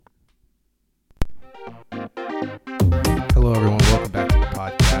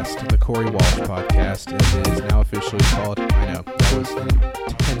Corey Walsh podcast. It is now officially called, I know, that was an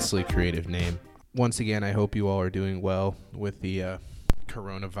intensely creative name. Once again, I hope you all are doing well with the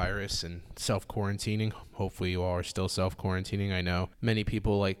coronavirus and self-quarantining. Hopefully you all are still self-quarantining. I know many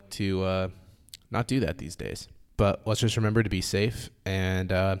people like to not do that these days. But let's just remember to be safe,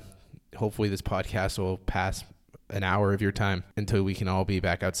 and hopefully this podcast will pass an hour of your time until we can all be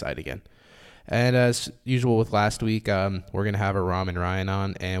back outside again. And as usual with last week, we're going to have Aram and Ryan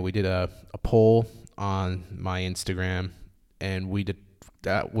on, and we did a poll on my Instagram, and we did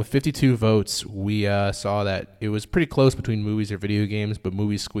with 52 votes, we saw that it was pretty close between movies or video games, but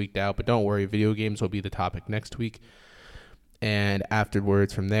movies squeaked out. But don't worry, video games will be the topic next week. And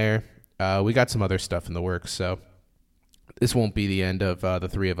afterwards from there, we got some other stuff in the works, so this won't be the end of the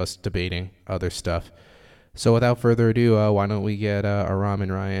three of us debating other stuff. So without further ado, why don't we get Aram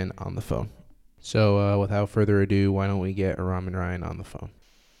and Ryan on the phone? So without further ado, why don't we get Aram and Ryan on the phone?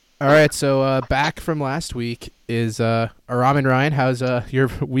 All right, so back from last week is Aram and Ryan. How's your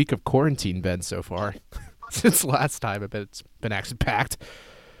week of quarantine been so far? Since last time, I bet it's been action-packed.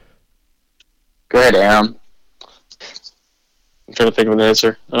 Good, Aram. I'm trying to think of an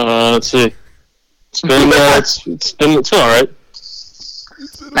answer. Let's see. It's been it's been all right.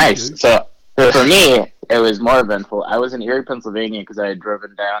 Nice. So for me, it was more eventful. I was in Erie, Pennsylvania, because I had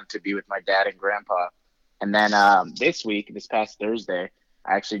driven down to be with my dad and grandpa. And then this past Thursday,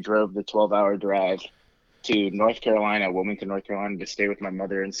 I actually drove the 12-hour drive to North Carolina, Wilmington, North Carolina, to stay with my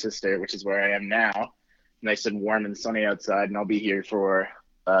mother and sister, which is where I am now. Nice and warm and sunny outside, and I'll be here for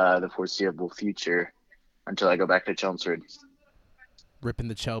the foreseeable future until I go back to Chelmsford. Ripping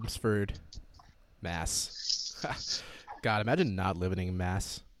the Chelmsford, Mass. God, imagine not living in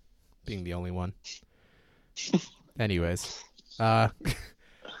Mass, being the only one. Anyways,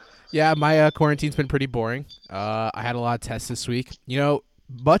 yeah, my quarantine's been pretty boring. I had a lot of tests this week. You know,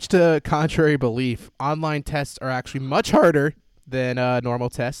 much to contrary belief, online tests are actually much harder than normal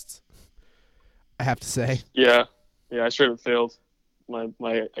tests, I have to say. Yeah, I straight up failed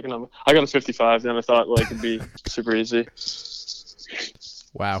my economic. I got a 55, and I thought it'd be super easy.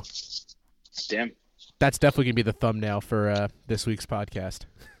 Wow. Damn. That's definitely going to be the thumbnail for this week's podcast.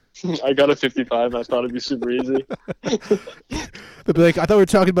 I got a 55. I thought it'd be super easy. They'll be like, I thought we were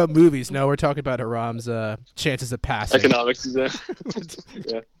talking about movies. No, we're talking about Aram's chances of passing. Economics exam.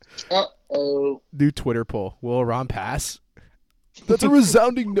 Yeah. Uh-oh. New Twitter poll. Will Aram pass? That's a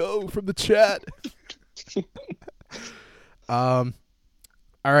resounding no from the chat.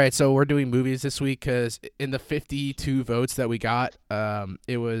 All right, so we're doing movies this week because in the 52 votes that we got,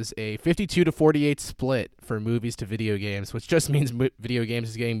 it was a 52-48 split for movies to video games, which just means video games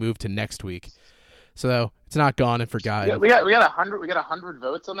is getting moved to next week. So it's not gone and forgotten. Yeah, we got 100. We got 100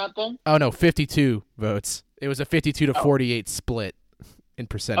 votes on that thing. Oh no, 52 votes. It was a 52-48 split in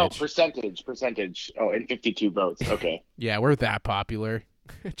percentage. Oh, percentage. Oh, and 52 votes. Okay. Yeah, we're that popular.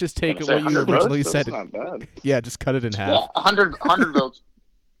 Just take what you 100 originally votes? said. That's not bad. Yeah, just cut it in half. Yeah, 100 votes.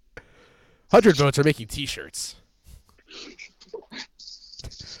 100 votes are making T-shirts.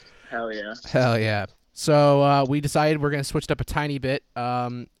 Hell yeah. Hell yeah. So we decided we're going to switch it up a tiny bit.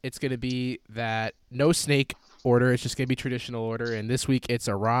 It's going to be that no snake order. It's just going to be traditional order. And this week it's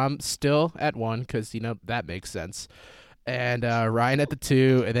Aram still at 1 because, that makes sense. And Ryan at the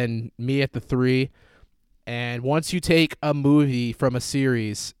 2 and then me at the 3. And once you take a movie from a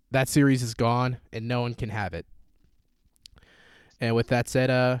series, that series is gone and no one can have it. And with that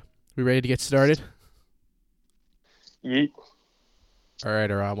said, we ready to get started? Yeet. All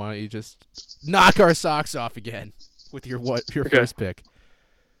right, Aram, why don't you just knock our socks off again with your first pick?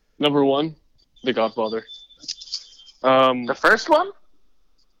 Number 1, The Godfather. The first one?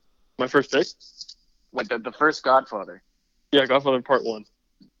 My first pick? What, the first Godfather? Yeah, Godfather Part 1.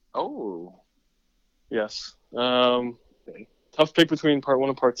 Oh. Yes. Tough pick between Part 1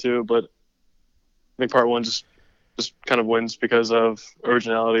 and Part 2, but I think Part 1 just kind of wins because of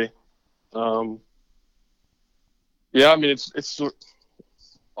originality. Yeah, I mean, it's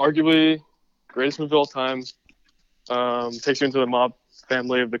arguably greatest movie of all time. Takes you into the mob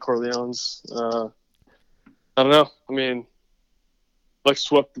family of the Corleones. I don't know. I mean,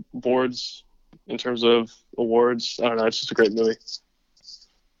 swept the boards in terms of awards. I don't know. It's just a great movie.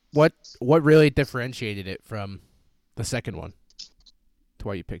 What really differentiated it from the second one to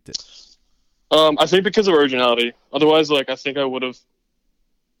why you picked it? I think because of originality. Otherwise, I think I would have.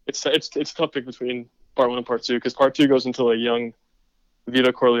 It's a tough pick between Part 1 and Part 2 because Part 2 goes into young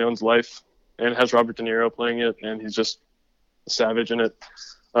Vito Corleone's life and has Robert De Niro playing it, and he's just a savage in it.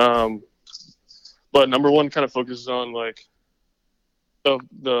 But number 1 kind of focuses on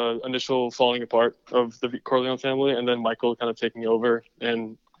the initial falling apart of the Corleone family, and then Michael kind of taking over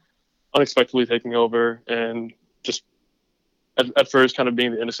and unexpectedly taking over and just at first kind of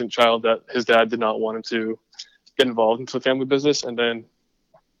being the innocent child that his dad did not want him to get involved into the family business, and then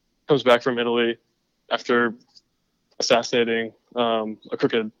comes back from Italy after assassinating a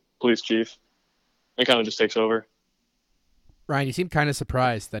crooked police chief and kind of just takes over. Ryan, you seem kind of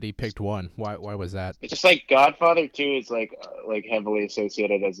surprised that he picked one. Why was that? It's just like Godfather 2 is like heavily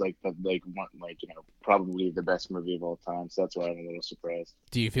associated as like the one, probably the best movie of all time. So that's why I'm a little surprised.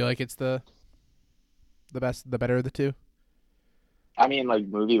 Do you feel like it's the best, the better of the two? I mean, like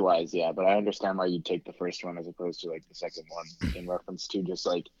movie wise, yeah, but I understand why you'd take the first one as opposed to like the second one in reference to just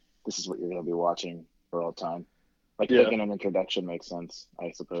like this is what you're gonna be watching for all time. Like picking an introduction makes sense,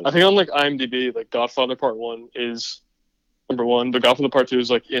 I suppose. I think on like IMDb, like Godfather Part 1 is number 1, but Godfather Part 2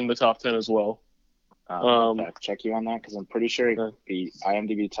 is like in the top 10 as well. I'll fact check you on that because I'm pretty sure the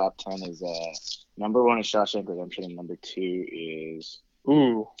IMDb top 10 is number 1 is Shawshank Redemption and number 2 is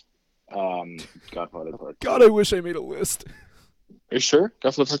Godfather Part 2. God, I wish I made a list. Are you sure?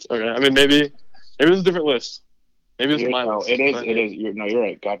 Godfather Part 2? Okay, I mean maybe there's a different list. Maybe it's my list. It is. You're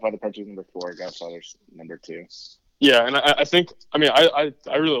right. Godfather Part 2 is number 4. Godfather's number 2. Yeah, and I think I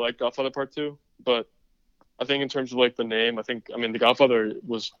really like Godfather Part 2, but I think in terms of like the name, the Godfather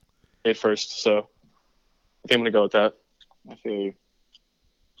was made first, so I think I'm gonna go with that. I feel you.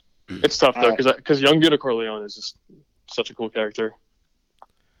 It's tough though, because Young Vito Corleone is just such a cool character.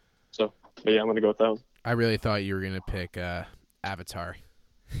 So, but yeah, I'm gonna go with that one. I really thought you were gonna pick Avatar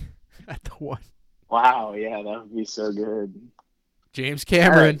at the one. Wow, yeah, that would be so good. James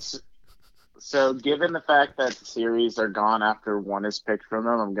Cameron. Right, so given the fact that the series are gone after one is picked from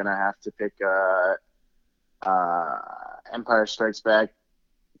them, I'm gonna have to pick Empire Strikes Back,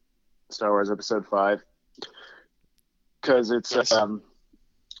 Star Wars Episode 5, because it's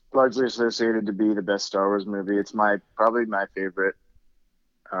largely associated to be the best Star Wars movie. It's probably my favorite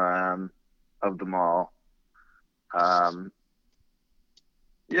of them all.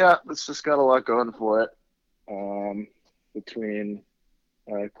 Yeah, it's just got a lot going for it between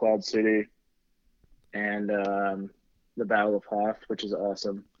Cloud City and the Battle of Hoth, which is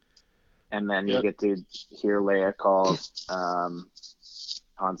awesome. And then you get to hear Leia call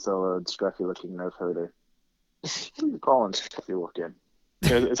Han Solo scruffy-looking nerf herder. What are you calling scruffy-looking?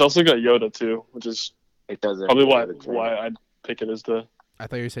 Yeah, it's also got Yoda too, which is probably why I'd pick it as the. I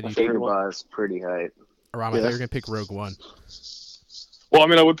thought you said you picked was pretty hype. Aram, I thought you were gonna pick Rogue One. Well, I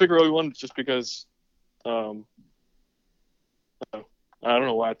mean, I would pick Rogue One just because. I don't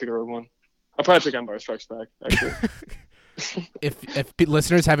know why I pick Rogue One. I'd probably pick Empire Strikes Back, actually. if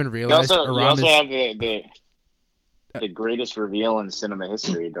listeners haven't realized, you also have the greatest reveal in cinema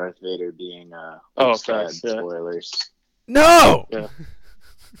history, Darth Vader being facts, spoilers. No. Yeah.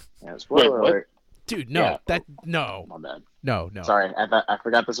 Yeah, spoiler alert. Dude, no. Yeah. No. My bad. No. Sorry, I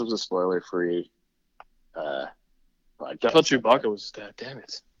forgot this was a spoiler-free podcast. I thought Chewbacca was dead. Damn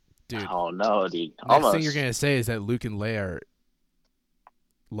it. Dude. Oh no, dude. Next thing you're gonna say is that Luke and Leia are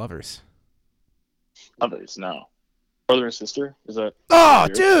lovers. Lovers, no. Brother and sister? Is that? Oh,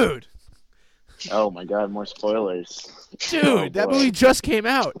 weird? dude. Oh my God, more spoilers. Dude, that movie just came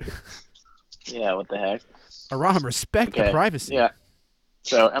out. Yeah, what the heck? Aram, respect the privacy. Yeah.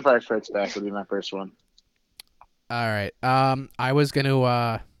 So Empire Strikes Back would be my first one. All right. I was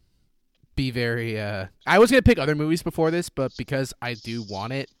gonna be very. I was gonna pick other movies before this, but because I do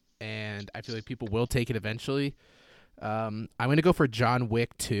want it, and I feel like people will take it eventually, I'm gonna go for John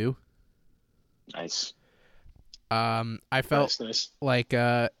Wick 2. Nice. I felt nice. like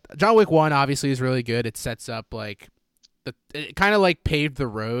John Wick 1 obviously is really good. It sets up like it kind of like paved the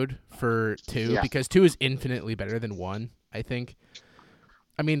road for 2 because 2 is infinitely better than 1, I think.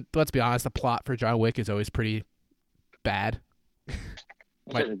 I mean, let's be honest, the plot for John Wick is always pretty bad.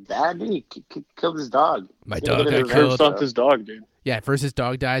 Bad, dude. He killed his dog. My dog got killed. Stomped his dog, dude. Yeah, first his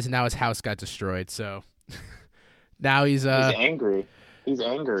dog dies, and now his house got destroyed. So now he's angry. He's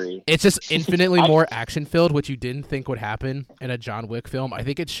angry. It's just infinitely more action-filled, which you didn't think would happen in a John Wick film. I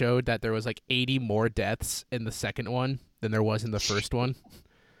think it showed that there was like 80 more deaths in the second one than there was in the first one.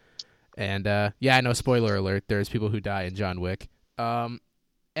 And no spoiler alert, there's people who die in John Wick. And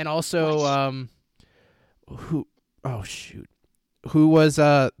also, who was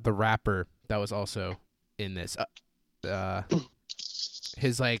the rapper that was also in this?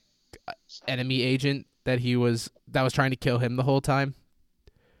 His like enemy agent that was trying to kill him the whole time.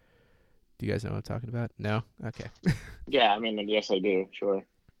 Do you guys know what I'm talking about? No? Okay. Yeah, I mean, yes, I do. Sure.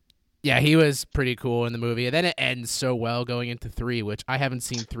 Yeah, he was pretty cool in the movie. And then it ends so well going into 3, which I haven't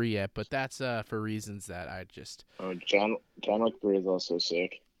seen 3 yet, but that's for reasons that I just... Oh, John Wick 3 is also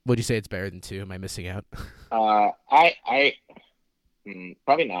sick. Would you say it's better than 2? Am I missing out?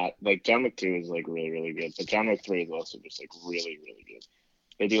 Probably not. Like John Wick 2 is like really, really good, but John Wick 3 is also just like really, really good.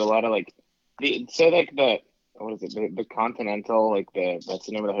 They do a lot of like like the what is it? The Continental, like that's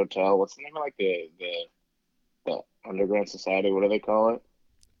the name of the hotel. What's the name of like the underground society? What do they call it?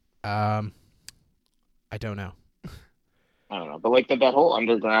 Um, I don't know. I don't know. But like that whole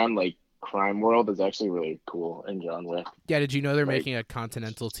underground like crime world is actually really cool in John Wick. Yeah, did you know they're Like, making a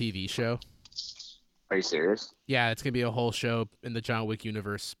Continental TV show? are you serious? Yeah, it's gonna be a whole show in the John Wick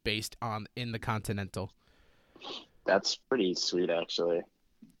universe based on in the Continental. That's pretty sweet, actually.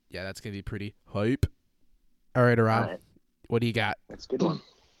 Yeah, that's gonna be pretty hype. All right, Aram, All right, what do you got? that's a good one.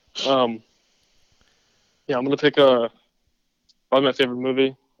 Yeah, I'm gonna pick probably my favorite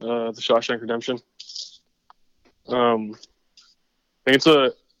movie, The Shawshank Redemption. I think it's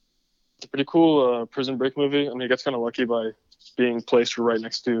a pretty cool prison break movie. I mean, it gets kind of lucky by being placed right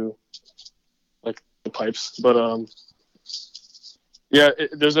next to like the pipes, but yeah,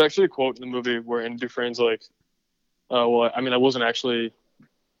 there's actually a quote in the movie where Andy Dufresne's like, well, I mean, I didn't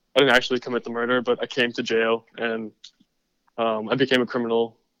actually commit the murder, but I came to jail and I became a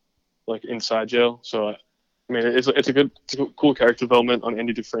criminal like inside jail. So I mean, it's a cool character development on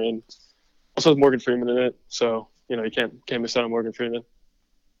Andy Dufresne. Also has Morgan Freeman in it, so you can't miss out on Morgan Freeman.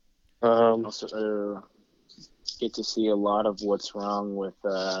 Also, get to see a lot of what's wrong with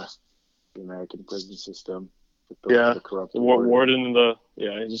the American prison system. The corrupt warden and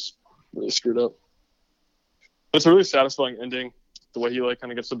he's just really screwed up. But it's a really satisfying ending. The way he like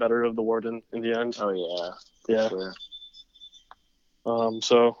kind of gets the better of the warden in the end. Oh yeah, yeah. Sure.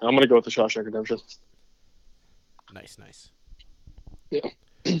 So I'm gonna go with The Shawshank Redemption. Nice. Yeah.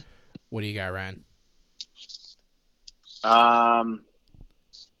 What do you got, Ryan? I'm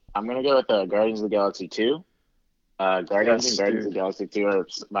gonna go with Guardians of the Galaxy 2. Guardians Yes, and Guardians dude. of the Galaxy 2 are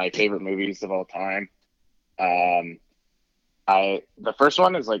my favorite movies of all time. The first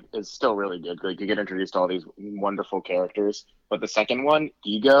one is still really good. Like you get introduced to all these wonderful characters, but the second one,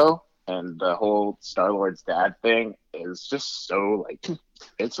 Ego and the whole Star-Lord's dad thing is just so like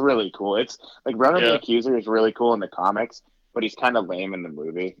it's really cool. It's like Ronan the Accuser is really cool in the comics, but he's kind of lame in the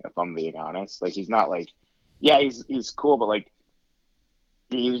movie, if I'm being honest. Like he's not like he's cool, but like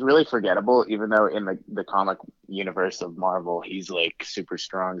he's really forgettable, even though in the comic universe of Marvel, he's like super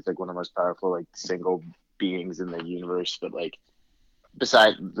strong. He's like one of the most powerful like single beings in the universe. But like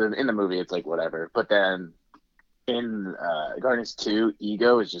in the movie, it's like whatever. But then in Guardians 2,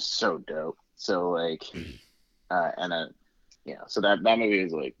 Ego is just so dope. So like, so that movie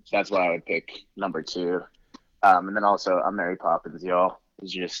is like that's why I would pick number 2. And then also Mary Poppins, y'all,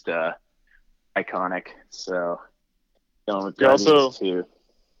 is just iconic. So going with Guardians also 2.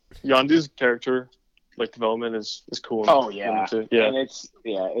 Yondu's character like development is cool. Oh yeah, and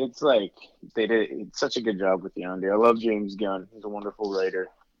it's like they did such a good job with Yondu. I love James Gunn. He's a wonderful writer.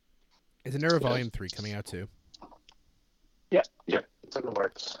 Isn't there a volume 3 coming out too? Yeah, it's in the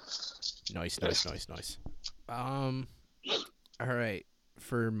works. Nice. All right,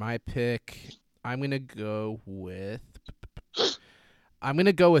 for my pick, I'm gonna go with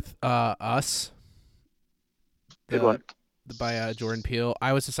Us. Good one. By Jordan Peele.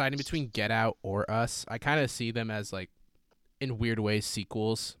 I was deciding between Get Out or Us. I kind of see them as like, in weird ways,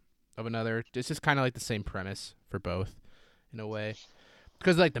 sequels of another. It's just kind of like the same premise for both, in a way,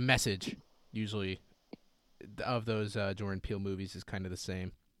 because like the message usually of those Jordan Peele movies is kind of the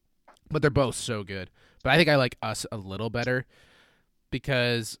same, but they're both so good. But I think I like Us a little better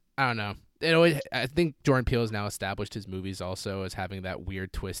because I don't know. I think Jordan Peele has now established his movies also as having that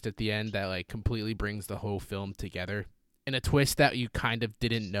weird twist at the end that like completely brings the whole film together. In a twist that you kind of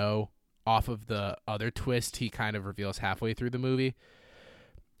didn't know off of the other twist he kind of reveals halfway through the movie.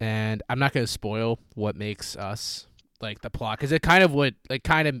 And I'm not going to spoil what makes Us like the plot, because it kind of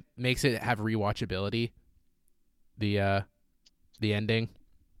makes it have rewatchability, the ending.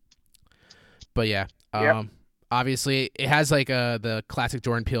 But yeah, obviously it has like the classic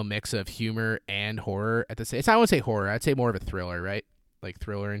Jordan Peele mix of humor and horror at the same. I wouldn't say horror. I'd say more of a thriller, right? Like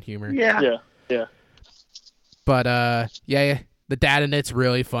thriller and humor. Yeah. But the dad in it's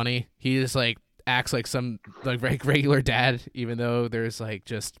really funny. He just like acts like some like regular dad, even though there's like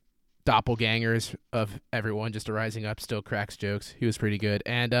just doppelgangers of everyone just rising up. Still cracks jokes. He was pretty good.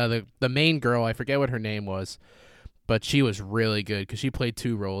 And the main girl, I forget what her name was, but she was really good because she played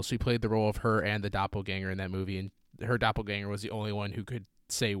 2 roles. She played the role of her and the doppelganger in that movie, and her doppelganger was the only one who could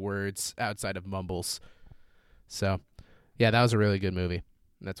say words outside of mumbles. So yeah, that was a really good movie.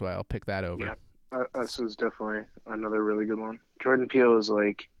 And that's why I'll pick that over. Yeah. Us was definitely another really good one. Jordan Peele is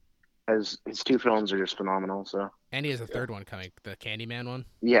like, his 2 films are just phenomenal. So, and he has a third one coming, the Candyman one.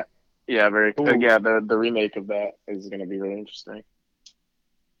 Yeah, very cool. Yeah, the remake of that is going to be really interesting.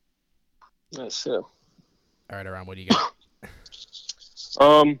 Nice. Yeah. All right, Aram, what do you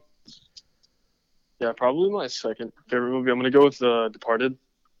got? Yeah, probably my second favorite movie. I'm gonna go with Departed.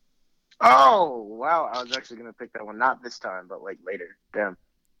 Oh, wow. I was actually going to pick that one. Not this time, but like later. Damn.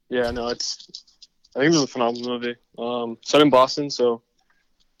 Yeah, no, I think it was a phenomenal movie. Set in Boston, so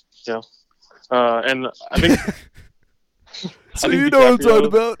yeah. And I think So I think you know what I'm talking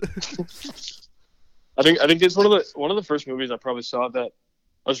DiCaprio- about. I think it's one of the first movies I probably saw that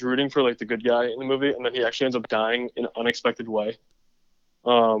I was rooting for like the good guy in the movie, and then he actually ends up dying in an unexpected way.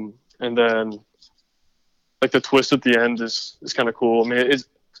 And then like the twist at the end is kind of cool. I mean, it's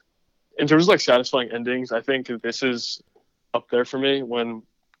in terms of like satisfying endings. I think this is up there for me when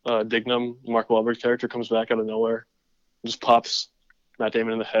Dignam, Mark Wahlberg's character, comes back out of nowhere, and just pops Matt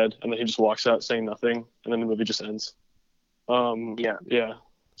Damon in the head, and then he just walks out saying nothing, and then the movie just ends. Yeah.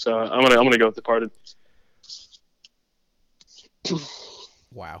 So I'm gonna go with Departed.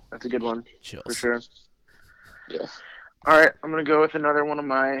 Wow. That's a good one. Chills. For sure. Yeah. All right. I'm going to go with another one of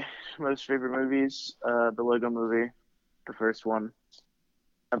my most favorite movies, the Lego Movie, the first one.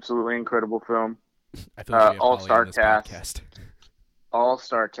 Absolutely incredible film. I feel like we have all-star Holly on this cast. podcast.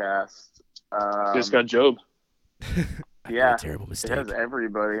 All-star cast. Just got Job. I made Yeah, a terrible it mistake. has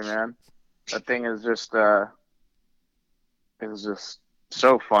everybody, man. That thing is just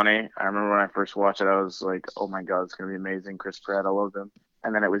so funny. I remember when I first watched it, I was like, "Oh my god, it's gonna be amazing!" Chris Pratt, I love him,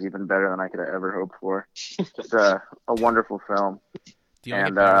 and then it was even better than I could have ever hoped for. It's a wonderful film. Do you like it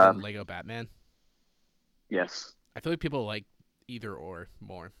and, better than Lego Batman? Yes, I feel like people like either or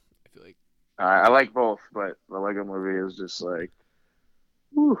more. I feel like I like both, but the Lego Movie is just like,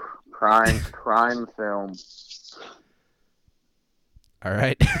 whew, prime film. all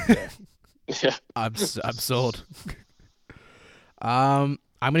right. Yeah. I'm sold. I'm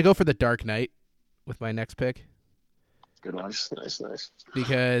gonna go for The Dark Knight with my next pick Good one. Nice.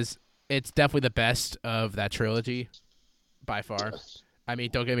 because it's definitely the best of that trilogy by far. I mean,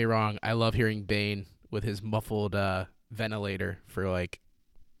 don't get me wrong. I love hearing Bane with his muffled ventilator for like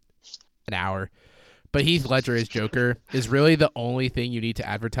an hour. But Heath Ledger as Joker is really the only thing you need to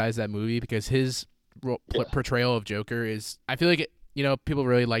advertise that movie because his portrayal of Joker is. I feel like people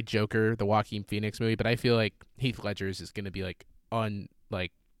really like Joker, the Joaquin Phoenix movie, but I feel like Heath Ledger's is going to be like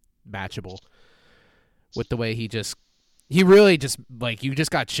matchable with the way he really just like you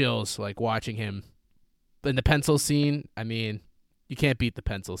just got chills like watching him in the pencil scene. I mean, you can't beat the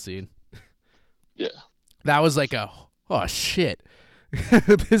pencil scene. Yeah. That was like oh shit.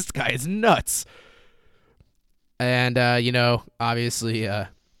 This guy is nuts. And obviously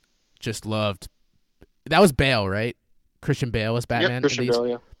just loved. That was Bale, right? Christian Bale was Batman. Yep, Christian Bale,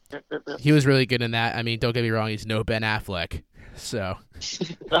 yeah. Yep. He was really good in that. I mean, don't get me wrong, he's no Ben Affleck. So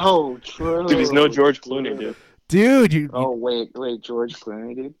Oh, true. Dude, he's no George Clooney, dude. dude, you Oh, wait, George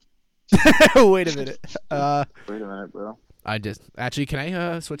Clooney, dude. wait a minute. Wait a minute, bro. I just actually can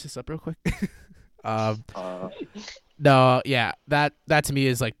I switch this up real quick? No, yeah, that to me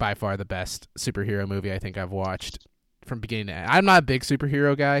is like by far the best superhero movie I think I've watched from beginning to end. I'm not a big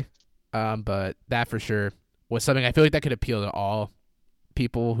superhero guy, but that for sure was something I feel like that could appeal to all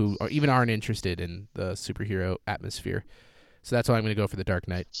people who even aren't interested in the superhero atmosphere. So that's why I'm going to go for The Dark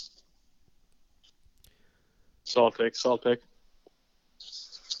Knight. Solid pick.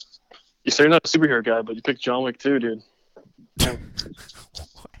 You say you're not a superhero guy, but you picked John Wick too, dude.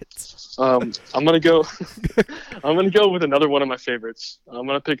 What? I'm gonna go. I'm gonna go with another one of my favorites. I'm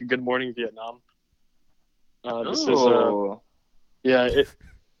gonna pick A Good Morning Vietnam.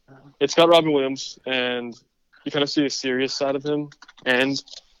 It's got Robin Williams, and you kind of see a serious side of him and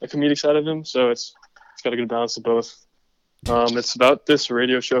a comedic side of him. So it's got a good balance of both. It's about this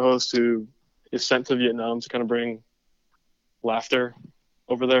radio show host who is sent to Vietnam to kind of bring laughter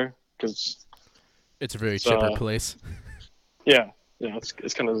over there because It's a very chipper place. Yeah,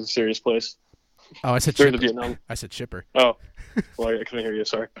 it's kind of a serious place. Oh, I said During chipper. the Vietnam. I said chipper. Oh, well, I couldn't hear you.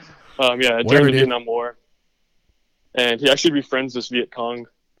 Sorry. Whatever, During the dude. Vietnam War, and he actually befriends this Viet Cong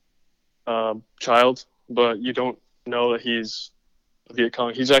child, but you don't know that he's a Viet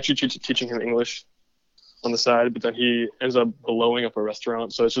Cong. He's actually teaching him English on the side, but then he ends up blowing up a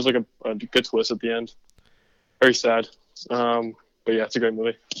restaurant. So it's just like a good twist at the end. Very sad. But yeah, it's a great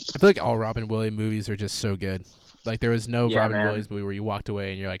movie. I feel like all Robin Williams movies are just so good. Like there was no Robin man. Williams movie where you walked away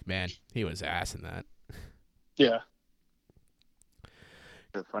and you're like, man, he was ass in that. Yeah.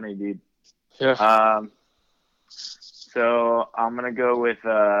 It's funny, dude. Yeah. So I'm gonna go with.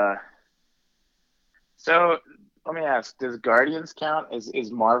 So let me ask: does Guardians count?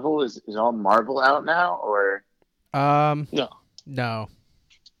 Is Marvel is all Marvel out now or? No. No.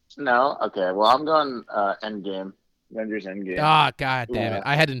 No. Okay. Well, I'm going Endgame Avengers Endgame. Ah, god damn it!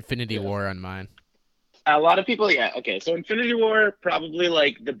 I had Infinity War on mine. A lot of people, yeah. Okay, so Infinity War probably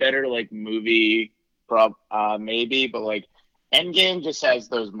like the better like movie, maybe, but like Endgame just has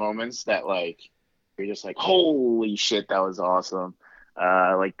those moments that like you're just like, holy shit, that was awesome.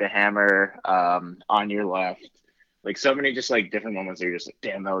 Like the hammer on your left, like so many just like different moments where you're just like,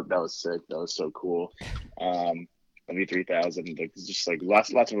 damn, that was sick, that was so cool. W3000, like it's just like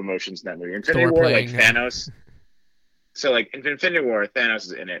lots of emotions in that movie. Infinity Thor War, playing, like Thanos. So, like, in Infinity War, Thanos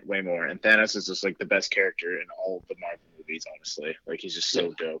is in it way more. And Thanos is just, like, the best character in all of the Marvel movies, honestly. Like, he's just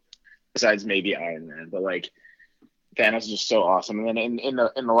so dope. Besides maybe Iron Man. But, like, Thanos is just so awesome. And then in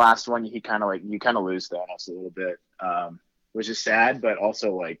the last one, you kind of lose Thanos a little bit, which is sad. But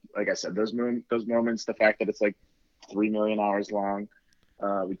also, like I said, those moments, the fact that it's, like, 3 million hours long,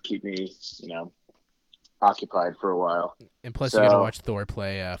 would keep me, occupied for a while. And plus, you got to watch Thor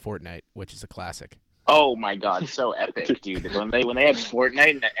play Fortnite, which is a classic. Oh my god, so epic, dude! When they had Fortnite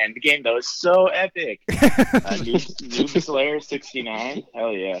in the Endgame, that was so epic. Noob Slayer 69,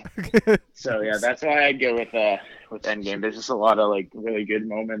 hell yeah! So yeah, that's why I go with Endgame. There's just a lot of like really good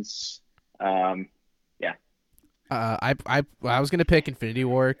moments. Yeah. I was gonna pick Infinity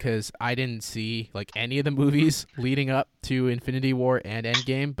War because I didn't see like any of the movies leading up to Infinity War and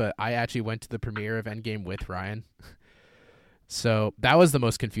Endgame, but I actually went to the premiere of Endgame with Ryan. So that was the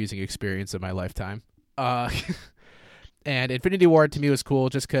most confusing experience of my lifetime. And Infinity War to me was cool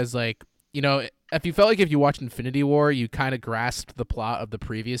just because, like, if you felt like if you watched Infinity War, you kind of grasped the plot of the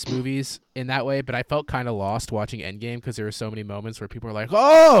previous movies in that way, but I felt kind of lost watching Endgame because there were so many moments where people were like,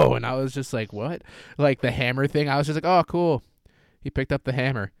 oh, and I was just like, what? Like the hammer thing, I was just like, oh, cool. He picked up the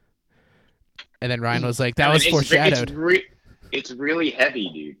hammer. And then Ryan was like, that was foreshadowed. It's really heavy,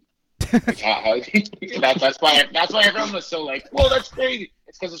 dude. That's why everyone was so like, whoa, that's crazy.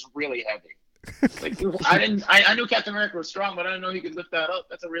 It's because it's really heavy. Like I knew Captain America was strong, but I didn't know he could lift that up.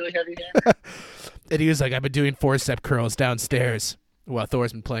 That's a really heavy hammer. And he was like, I've been doing forcep curls downstairs while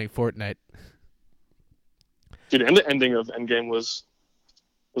Thor's been playing Fortnite. Dude, and the ending of Endgame was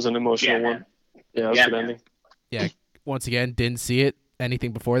an emotional one. Yeah, it was a good ending. Yeah, once again, didn't see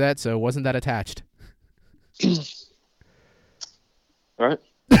anything before that, so wasn't that attached. All right.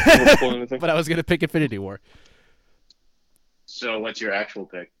 But I was gonna pick Infinity War. So what's your actual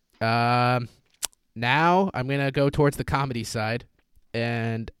pick? Now I'm gonna go towards the comedy side,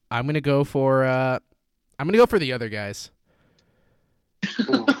 and I'm gonna go for the other guys.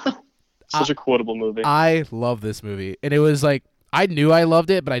 Such a quotable movie. I love this movie, and it was like I knew I loved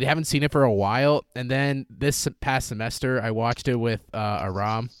it, but I haven't seen it for a while. And then this past semester, I watched it with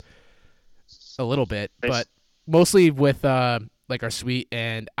Aram a little bit, but mostly with like our suite,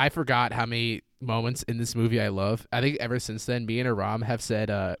 and I forgot how many moments in this movie I love. I think ever since then, me and Aram have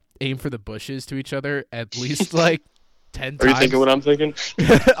said aim for the bushes to each other at least like 10 times. Are you thinking what I'm thinking?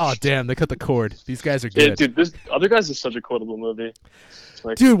 Oh, damn, they cut the cord. These guys are good. Yeah, dude, this Other Guys is such a quotable movie.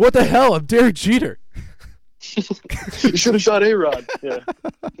 Like, dude, what the hell? I'm Derek Jeter. You should have shot A-Rod. Yeah.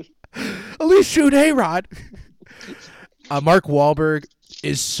 At least shoot A-Rod. Mark Wahlberg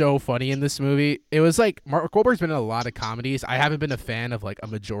is so funny in this movie. It was like Mark Wahlberg's been in a lot of comedies. I haven't been a fan of like a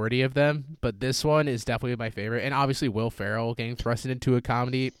majority of them, but this one is definitely my favorite. And obviously Will Ferrell getting thrusted into a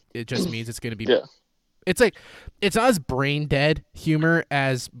comedy, it just means it's going to be It's like it's not as brain dead humor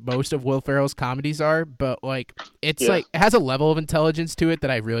as most of Will Ferrell's comedies are, but like it's like it has a level of intelligence to it that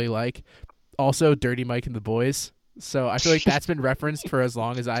I really like. Also, Dirty Mike and the Boys. So I feel like that's been referenced for as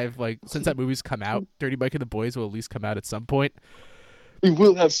long as I've like since that movie's come out. Dirty Mike and the Boys will at least come out at some point. You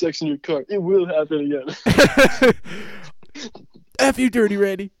will have sex in your car. It will happen again. F you, Dirty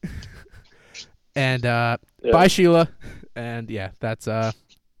Randy. And bye, Sheila. And yeah, that's why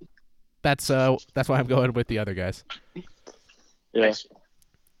I'm going with the other guys. Yeah.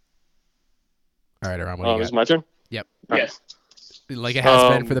 All right, Aram, what do you got? It's my turn? Yep. Yes. Like it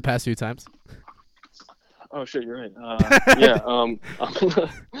has been for the past few times. Oh shit, you're right.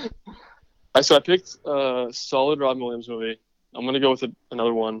 So I picked a solid Robin Williams movie. I'm gonna go with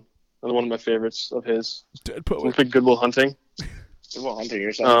another one of my favorites of his. Dead I'm gonna pick Good Will Hunting. Good Will Hunting.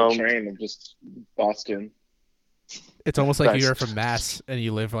 You're on the train of just Boston. It's almost like you're from Mass and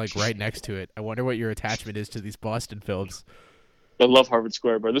you live like right next to it. I wonder what your attachment is to these Boston films. I love Harvard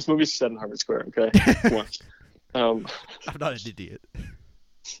Square, bro. This movie's set in Harvard Square. Okay, come on. I'm not an idiot.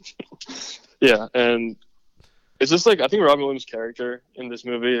 Yeah, and it's just like I think Robin Williams' character in this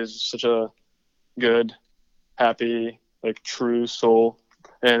movie is such a good, happy, like true soul,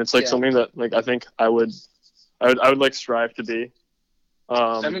 and it's like something that like I think I would like strive to be.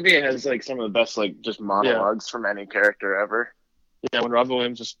 That movie has like some of the best like just monologues from any character ever. Yeah, when Robin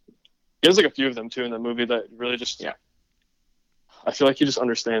Williams just He has like a few of them too in the movie that really just I feel like he just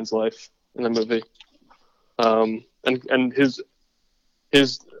understands life in the movie. And his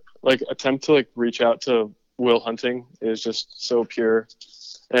like attempt to like reach out to Will Hunting is just so pure,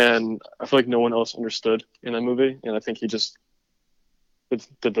 and I feel like no one else understood in that movie, and I think he just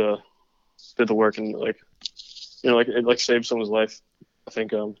did the work, and like like it like saved someone's life. I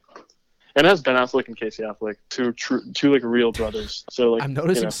think and it has Ben Affleck and Casey Affleck, two like real brothers. So like I'm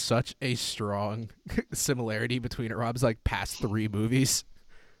noticing such a strong similarity between Rob's like past 3 movies.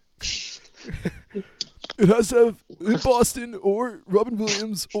 It has to have in Boston or Robin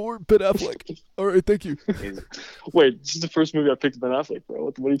Williams or Ben Affleck. All right, thank you. Wait, this is the first movie I picked Ben Affleck, bro.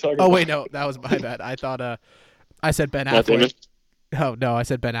 What are you talking about? Oh wait, no, that was my bad. I thought I said Ben Affleck. Oh no, I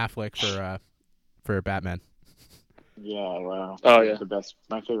said Ben Affleck for Batman. Yeah, wow. Oh yeah,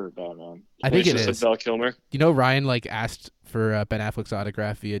 my favorite Batman. I think it is. Val Kilmer. You know, Ryan like asked for Ben Affleck's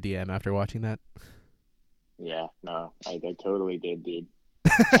autograph via DM after watching that. Yeah, no, I totally did, dude.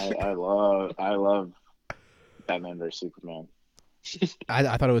 I love Batman vs Superman.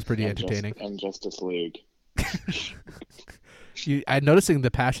 I thought it was pretty entertaining. And Justice League. I'm noticing the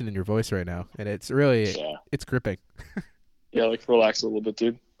passion in your voice right now, and it's really it's gripping. Yeah, like relax a little bit,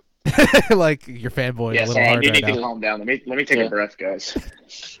 dude. Like you're fanboying a little hard right now. to calm down. Let me take a breath, guys.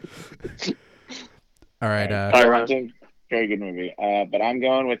 All right. Very good movie. But I'm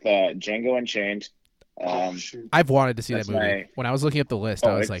going with Django Unchained. I've wanted to see that movie. When I was looking up the list,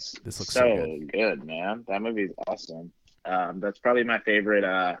 I was like, "This looks so good, man! That movie's awesome." That's probably my favorite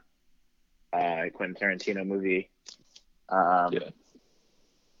Quentin Tarantino movie.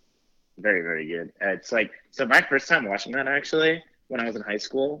 Very, very good. It's like my first time watching that actually when I was in high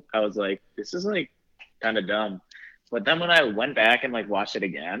school, I was like, "This is like kind of dumb," but then when I went back and like watched it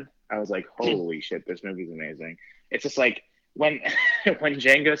again, I was like, "Holy shit, this movie's amazing!" It's just like. When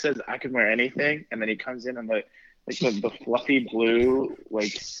Django says I can wear anything, and then he comes in the fluffy blue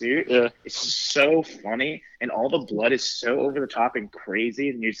like suit, it's so funny, and all the blood is so over the top and crazy,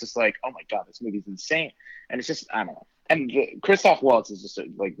 and you're just like, oh my god, this movie's insane, and it's just I don't know. And Christoph Waltz is just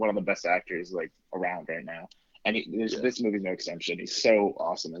like one of the best actors like around right now, and this movie's no exception. He's so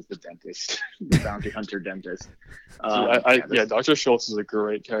awesome as the dentist, the bounty hunter dentist. Dr. Schultz is a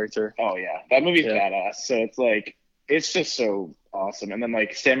great character. Oh yeah, that movie's badass. So it's like. It's just so awesome. And then,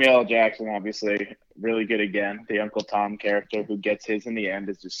 like, Samuel L. Jackson, obviously, really good again. The Uncle Tom character who gets his in the end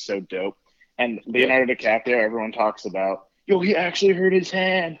is just so dope. And Leonardo DiCaprio, everyone talks about, he actually hurt his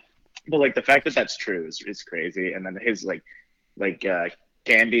hand. But, like, the fact that that's true is crazy. And then his,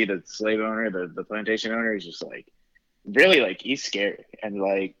 Candy, the slave owner, the plantation owner, is just, like, really, like, he's scary. And,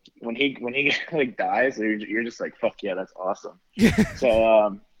 like, when he like, dies, you're just like, fuck yeah, that's awesome.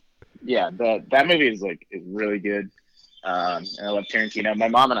 So, that movie is really good. And I love Tarantino. My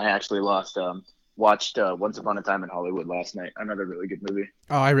mom and I actually watched Once Upon a Time in Hollywood last night. Another really good movie.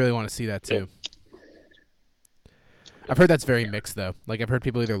 Oh, I really want to see that too. I've heard that's very mixed though. Like I've heard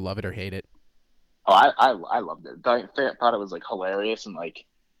people either love it or hate it. Oh, I loved it. I thought it was like hilarious and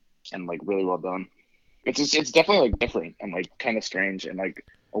really well done. It's definitely like different and like kind of strange and like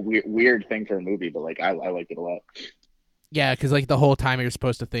a weird thing for a movie, but like I liked it a lot. Yeah, because like the whole time you're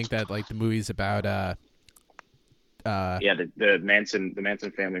supposed to think that like the movie's about the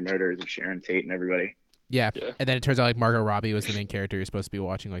Manson family murders of Sharon Tate and everybody. Yeah, and then it turns out like Margot Robbie was the main character you're supposed to be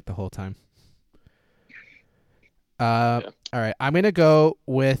watching like the whole time. All right, I'm gonna go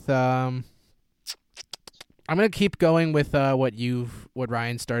with I'm gonna keep going with what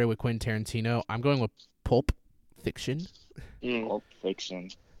Ryan started with Quentin Tarantino. I'm going with Pulp Fiction. Pulp Fiction.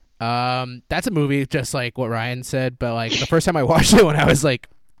 That's a movie just like what Ryan said, but like the first time I watched it when I was like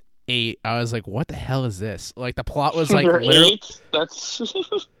 8, I was like, what the hell is this? Like the plot was like literally 8? That's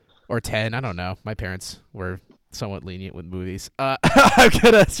or 10, I don't know. My parents were somewhat lenient with movies. I'm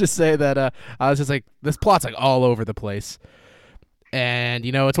gonna just say that I was just like, this plot's like all over the place. And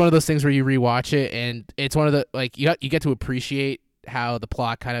it's one of those things where you rewatch it and it's one of the like you get to appreciate how the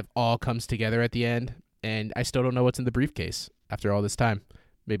plot kind of all comes together at the end. And I still don't know what's in the briefcase after all this time.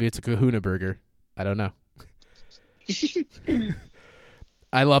 Maybe it's a Kahuna burger. I don't know.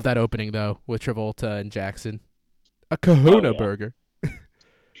 I love that opening, though, with Travolta and Jackson. A Kahuna burger.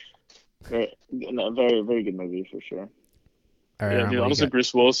 Very, very good movie, for sure. All right, dude, honestly,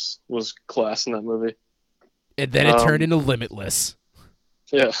 Bruce Willis was class in that movie. And then it turned into Limitless.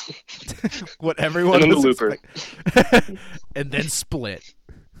 Yeah. What everyone and then was the Looper. And then Split.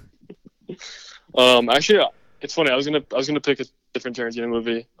 Actually, it's funny. I was gonna pick a different Tarantino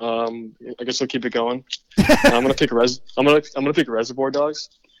movie. I guess I'll keep it going. I'm gonna pick Reservoir Dogs.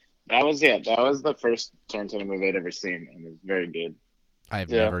 That was the first Tarantino movie I'd ever seen, and it was very good. I've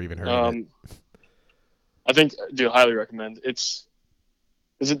Yeah. never even heard of it. I think, dude, highly recommend.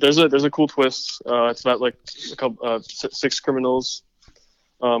 There's a cool twist. It's about like a couple, 6 criminals.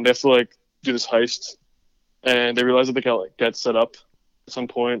 They have to like do this heist, and they realize that they can like get set up at some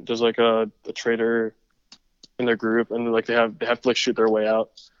point. There's like a traitor in their group, and like they have to like shoot their way out.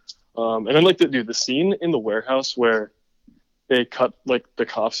 And then like the scene in the warehouse where they cut like the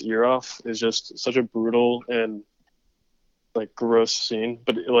cop's ear off is just such a brutal and like gross scene.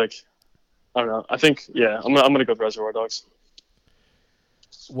 But like, I don't know. I think I'm gonna go with Reservoir Dogs.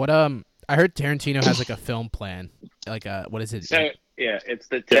 What I heard Tarantino has like a film plan. Like what is it? So yeah, it's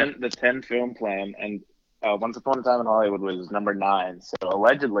the 10 film plan, and Once Upon a Time in Hollywood was number 9. So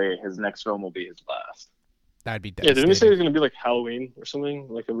allegedly, his next film will be his last. That'd be Yeah, devastating. didn't they say it was gonna be like Halloween or something,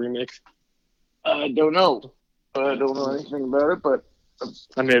 like a remake? I don't know. I don't know anything about it, but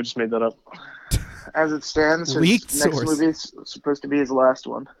I may have just made that up. as it stands, his Leaked next source. movie is supposed to be his last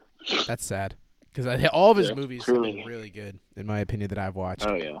one. That's sad because all of his Yeah, movies truly. have been really good, in my opinion, that I've watched.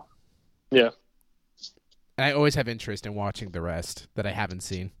 Oh yeah. Yeah. And I always have interest in watching the rest that I haven't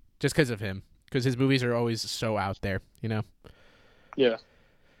seen, just because of him. Because his movies are always so out there, you know. Yeah.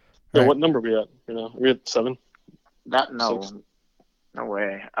 Right. What number are we at? Are we at 7? No 6? no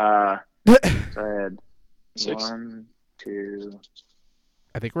way. So I had 6? 1, 2.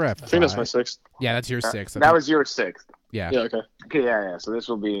 I think we're at I think that's my 5. 6th. Yeah, that's your 6th. That was your 6th. Yeah. Yeah. Okay. Okay, yeah. So this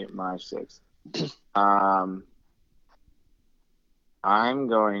will be my 6th. I'm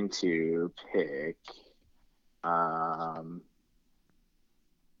going to pick a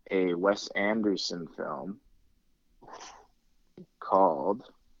Wes Anderson film called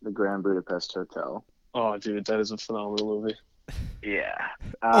The Grand Budapest Hotel. Oh, dude, that is a phenomenal movie. Yeah.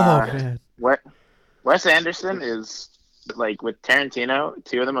 Oh man. Wes Anderson is, like, with Tarantino,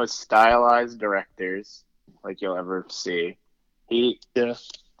 2 of the most stylized directors like you'll ever see. He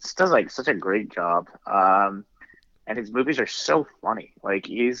just does like such a great job. And his movies are so funny. Like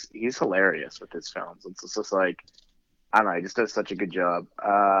he's hilarious with his films. It's just like, I don't know, he just does such a good job.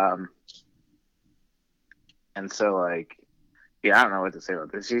 And so like, yeah, I don't know what to say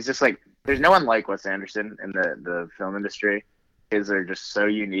about this. He's just like, there's no one like Wes Anderson in the film industry. His are just so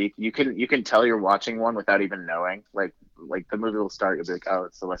unique. You can tell you're watching one without even knowing. Like the movie will start, you'll be like, oh,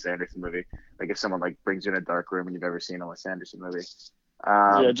 it's the Wes Anderson movie. Like if someone like brings you in a dark room and you've ever seen a Wes Anderson movie.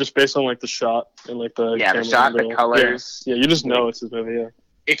 Yeah, just based on like the shot and like the the shot, the colors. Yeah, you just know it's his movie. Yeah.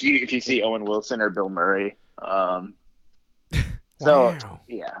 If you see Owen Wilson or Bill Murray, Wow.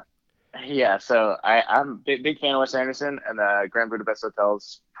 yeah. So I'm a big fan of Wes Anderson, and Grand Budapest Hotel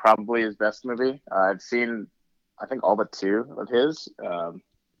is probably his best movie. I've seen, I think, all but 2 of his.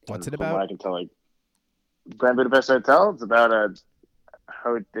 What's it from about? what I can tell, like Grand Budapest Hotel. It's about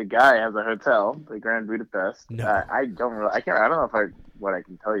the guy has a hotel, the Grand Budapest. No. I don't know what I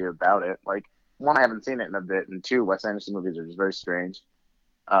can tell you about it. Like, 1, I haven't seen it in a bit, and 2, Wes Anderson movies are just very strange.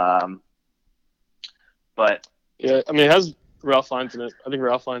 But Yeah, I mean, it has Ralph Fiennes in it. I think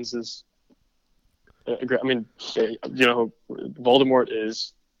Ralph Fiennes is. I mean, you know who Voldemort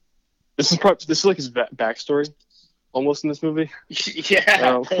is. This is like his backstory, almost in this movie.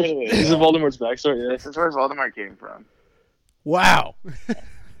 yeah, totally. This is Voldemort's backstory. Yeah. This is where Voldemort came from. Wow.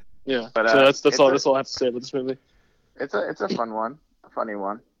 Yeah. But, so that's all I have to say about this movie. It's a fun one, a funny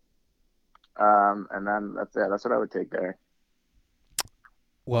one. And then that's what I would take there.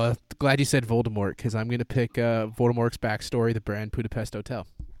 Well, glad you said Voldemort, because I'm going to pick Voldemort's backstory, the Grand Budapest Hotel.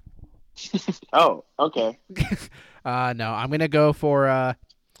 Oh, okay. No, I'm going to go for...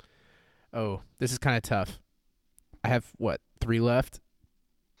 this is kind of tough. I have, 3 left?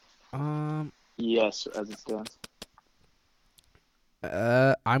 Yes, as it stands.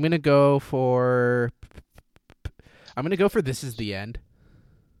 I'm going to go for... This Is the End.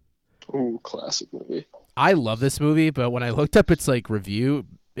 Ooh, classic movie. I love this movie, but when I looked up its review,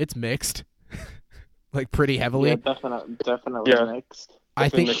 it's mixed, like pretty heavily. Yeah, definitely mixed. I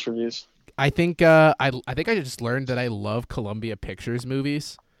think mixed reviews. I think I just learned that I love Columbia Pictures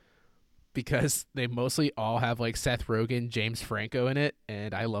movies because they mostly all have like Seth Rogen, James Franco in it,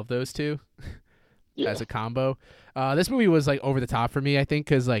 and I love those two as a combo. This movie was like over the top for me, I think,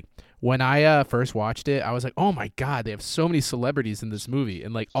 because like when I first watched it, I was like, oh my god, they have so many celebrities in this movie,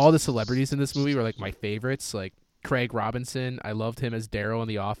 and like all the celebrities in this movie were like my favorites, like Craig Robinson. I loved him as Daryl in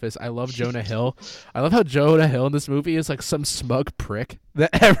The Office. I love Jonah Hill. I love how Jonah Hill in this movie is like some smug prick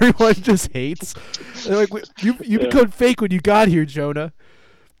that everyone just hates. They're like, you become fake when you got here, Jonah.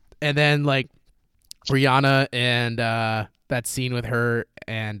 And then like Rihanna and that scene with her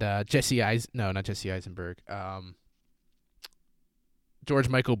and not Jesse Eisenberg. George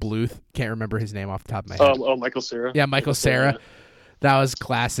Michael Bluth. Can't remember his name off the top of my head. Oh, Michael Cera. Yeah, Michael Cera. That was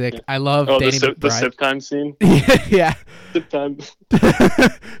classic. Yeah. I love Oh, Danny the McBride. sip time scene. Yeah. Sip time.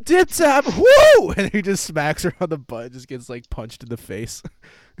 Dip tap. Woo! And he just smacks her on the butt. Just gets like punched in the face.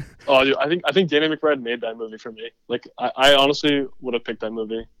 Oh, dude, I think Danny McBride made that movie for me. Like, I honestly would have picked that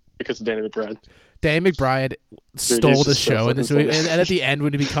movie because of Danny McBride. Danny McBride stole the show in this movie, funny. and at the end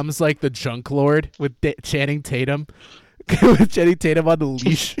when he becomes like the junk lord with Channing Tatum, with Channing Tatum on the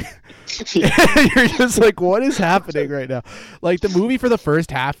leash, you're just like, what is happening right now? Like the movie for the first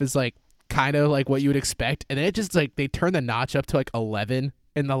half is like kind of like what you would expect, and then it just like they turn the notch up to like 11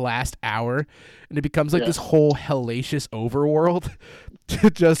 in the last hour, and it becomes like this whole hellacious overworld,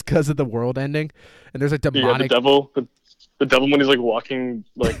 just because of the world ending, and there's like demonic. The devil when he's like walking,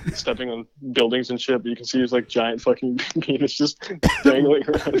 like stepping on buildings and shit, but you can see his like giant fucking penis just dangling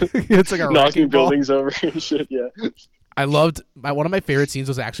around. It's like a knocking buildings over and shit. Yeah. I loved one of my favorite scenes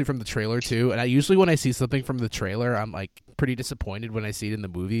was actually from the trailer too. And I usually when I see something from the trailer, I'm like pretty disappointed when I see it in the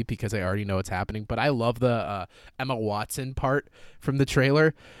movie because I already know what's happening. But I love the Emma Watson part from the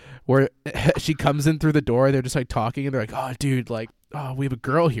trailer where she comes in through the door. And they're just like talking and they're like, "Oh, dude, like, oh, we have a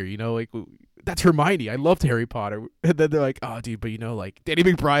girl here, you know, like." That's Hermione. I loved Harry Potter. And then they're like, oh, dude, but you know, like, Danny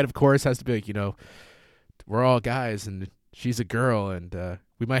McBride, of course, has to be like, you know, we're all guys and she's a girl and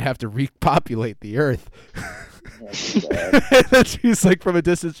we might have to repopulate the earth. And then she's like, from a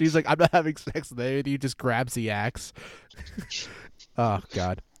distance, she's like, I'm not having sex with you. And he just grabs the axe. Oh,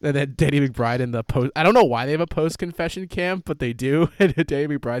 God. And then Danny McBride in the post. I don't know why they have a post-confession camp, but they do. And Danny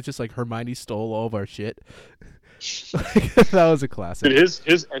McBride's just like, Hermione stole all of our shit. Like, that was a classic. Dude,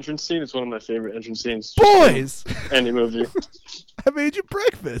 his entrance scene is one of my favorite entrance scenes. Boys! Any movie. I made you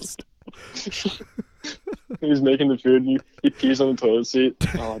breakfast. He's making the food and he pees on the toilet seat.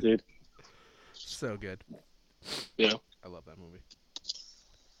 Oh, dude. So good. Yeah. I love that movie.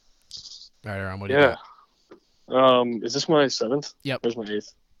 All right, Aram, what do you got? Is this my 7th? Yep. Where's my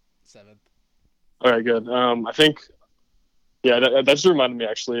 8th? 7th. All right, good. I think, yeah, that just reminded me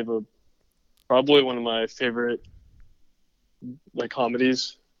actually of probably one of my favorite like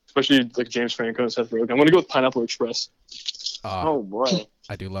comedies, especially like James Franco and Seth Rogen. I'm gonna go with Pineapple Express. Oh boy,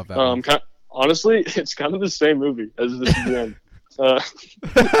 I do love that. Honestly, it's kind of the same movie as this is the end.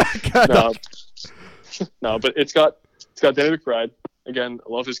 No, but it's got Danny McBride again.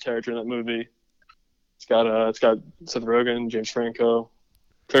 I love his character in that movie. It's got Seth Rogen, James Franco,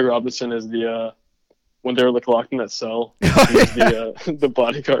 Craig Robinson is the when they're like locked in that cell. He's the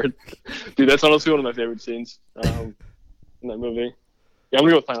bodyguard. Dude, that's honestly one of my favorite scenes in that movie. Yeah, I'm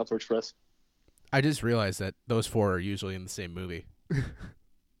gonna go with Pineapple Express. I just realized that those four are usually in the same movie.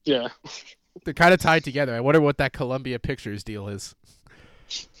 Yeah. They're kind of tied together. I wonder what that Columbia Pictures deal is.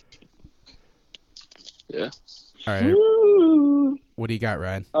 Yeah. All right. Woo! What do you got,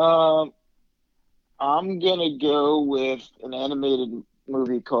 Ryan? I'm gonna go with an animated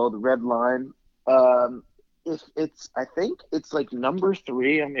movie called Red Line. I think it's like number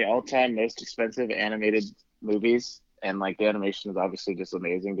 3 on the all-time most expensive animated movies, and like the animation is obviously just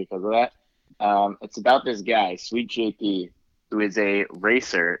amazing because of that. It's about this guy, Sweet JP, who is a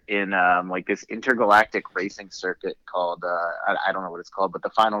racer in like this intergalactic racing circuit called I don't know what it's called, but the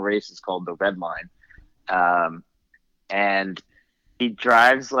final race is called the Red Line. And he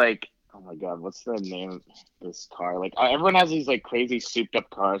drives like, oh my god, what's the name of this car? Like everyone has these like crazy souped up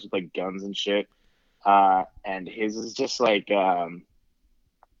cars with like guns and shit. And his is just like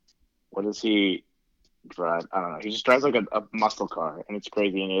what does he drive? I don't know. He just drives like a muscle car, and it's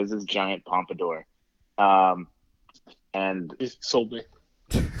crazy. And it is this giant pompadour. And He sold me.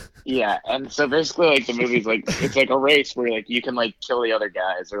 yeah, and so basically, like the movie's like it's like a race where like you can like kill the other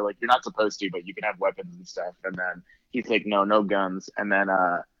guys, or like you're not supposed to, but you can have weapons and stuff. And then he's like, no guns. And then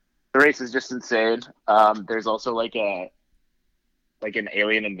the race is just insane. There's also like an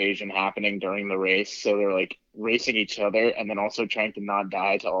alien invasion happening during the race, so they're like racing each other, and then also trying to not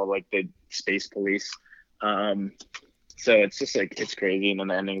die to all like the space police. So it's just like it's crazy, and then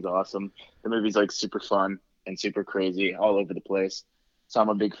the ending's awesome. The movie's like super fun and super crazy all over the place. So I'm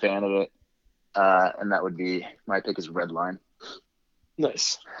a big fan of it. And that would be my pick is Red Line.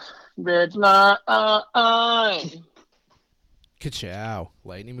 Nice. Red Line. Ka-chow.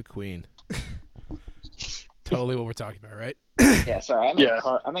 Lightning McQueen. Totally what we're talking about, right? Yeah, sorry.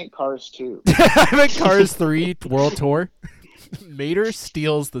 I meant Cars 2. I meant Cars 3 World Tour. Mater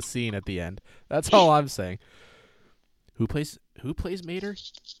steals the scene at the end. That's all I'm saying. Who plays Mater?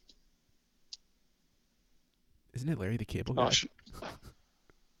 Isn't it Larry the Cable Guy?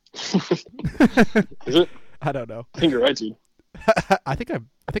 Is it? I don't know. I think you're right, dude. I think I'm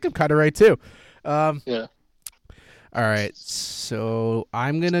kind of right too. Yeah. All right, so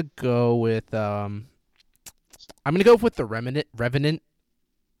I'm gonna go with I'm gonna go with the Revenant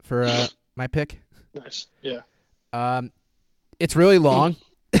for my pick. Nice. Yeah. It's really long.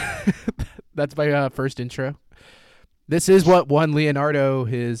 That's my first intro. This is what won Leonardo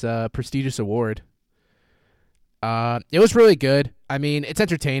his prestigious award. It was really good. I mean, it's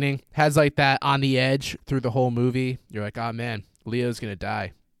entertaining. Has like that on the edge through the whole movie. You're like, oh man, Leo's gonna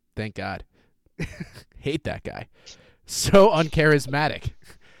die. Thank God. Hate that guy. So uncharismatic.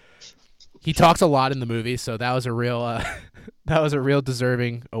 He talks a lot in the movie, so that was a real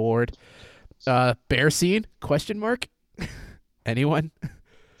deserving award. Bear scene? Question mark? Anyone?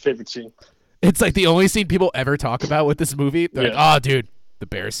 Favorite scene. It's like the only scene people ever talk about with this movie. They're like, oh, dude, the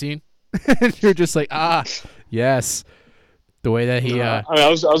bear scene. And you're just like, yes. The way that he. I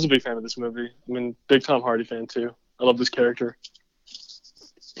was a big fan of this movie. I mean, big Tom Hardy fan too. I love this character.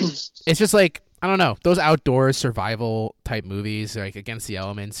 It's just like, I don't know, those outdoors survival type movies, like against the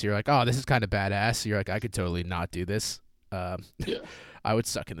elements. You're like, oh, this is kind of badass. You're like, I could totally not do this. Yeah. I would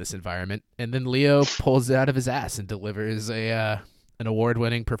suck in this environment. And then Leo pulls it out of his ass and delivers an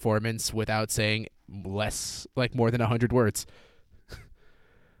award-winning performance without saying more than 100 words.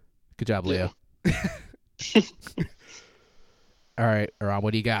 Good job, Leo. Yeah. All right, Aram,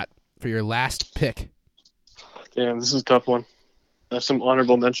 what do you got for your last pick? Damn, this is a tough one. I have some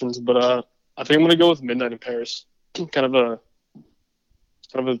honorable mentions, but I think I'm gonna go with Midnight in Paris. kind of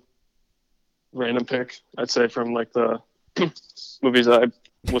a random pick, I'd say, from like the movies I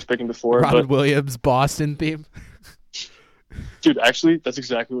was picking before. Robin Williams Boston theme. Dude, actually, that's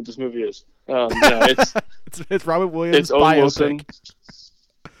exactly what this movie is. It's Robin Williams. It's Owen Wilson.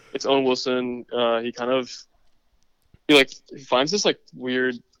 It's Owen Wilson. He finds this like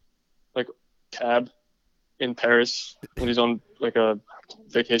weird like cab in Paris when he's on like a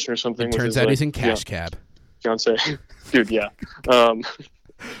vacation or something. It turns out he's in cash cab. Fiance, dude, yeah.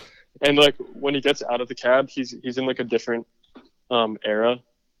 And like when he gets out of the cab, he's in like a different era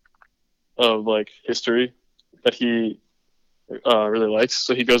of like history that he really likes.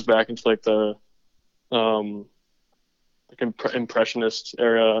 So he goes back into like the impressionist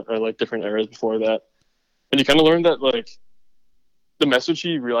era or like different eras before that, and you kind of learn that like the message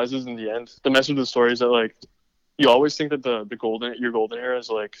he realizes in the end, the message of the story is that like you always think that your golden era is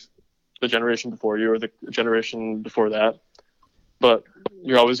like the generation before you or the generation before that, but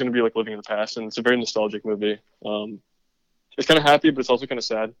you're always going to be like living in the past. And it's a very nostalgic movie. It's kind of happy, but it's also kind of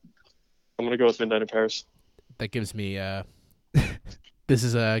sad. I'm going to go with Midnight in Paris. That gives me this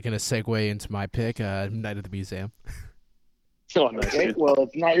is going to segue into my pick, Night at the Museum. Oh, nice. Okay, well,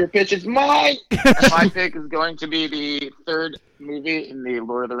 it's not your pitch, it's mine. My pick is going to be the third movie in the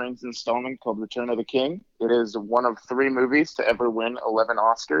Lord of the Rings installment called Return of the King. It is one of 3 movies to ever win 11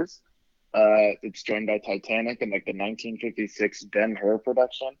 Oscars. It's joined by Titanic and like the 1956 Ben-Hur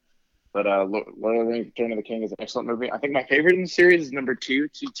production. But Lord of the Rings Return of the King is an excellent movie. I think my favorite in the series is number 2,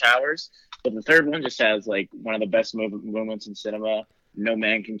 Two Towers. But the third one just has like one of the best moments in cinema. No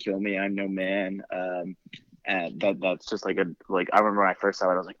man can kill me, I'm no man. And that's just like I remember when I first saw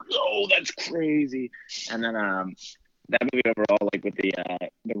it, I was like, oh, that's crazy. And then that movie overall, like with the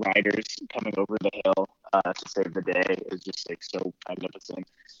riders coming over the hill to save the day, is just like so magnificent.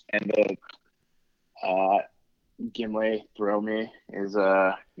 And the Gimli throw me is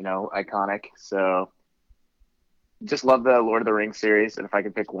iconic. So just love the Lord of the Rings series, and if I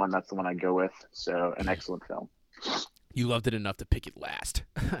could pick one, that's the one I'd go with. So an excellent film. You loved it enough to pick it last.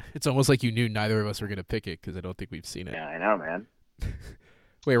 It's almost like you knew neither of us were going to pick it because I don't think we've seen it. Yeah, I know, man.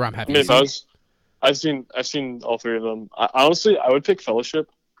 Wait, Ram, have you seen it? I've seen all 3 of them. Honestly, I would pick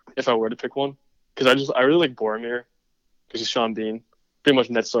Fellowship if I were to pick one, because I really like Boromir because he's Sean Bean. Pretty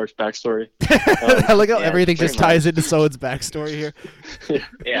much Ned Stark's backstory. I like how everything just ties into someone's backstory here.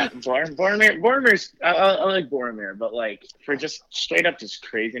 Yeah, Boromir's. I like Boromir, but like for just straight up just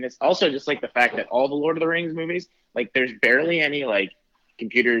craziness. Also, just like the fact that all the Lord of the Rings movies, like there's barely any like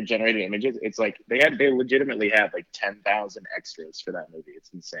computer generated images. It's like they legitimately had like 10,000 extras for that movie.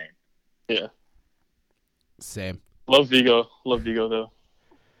 It's insane. Yeah. Same. Love Vigo though.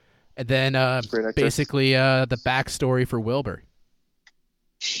 And then basically the backstory for Wilbur.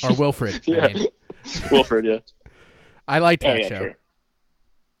 Or Wilfred. Yeah. I mean. Wilfred, yeah. I liked that show. True.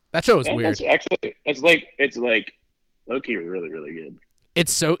 That show was weird. Actually, it's like low-key really, really good.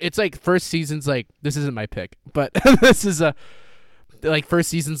 It's like first season's like, this isn't my pick, but this is like first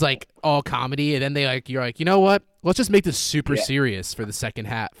season's like all comedy, and then you're like, you know what? Let's just make this super serious for the second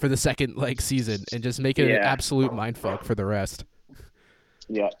like season, and just make it an absolute mindfuck for the rest.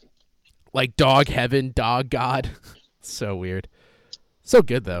 Yeah. Like Dog Heaven, Dog God. So weird. So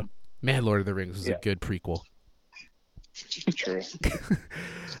good though. Man, Lord of the Rings was a good prequel. True.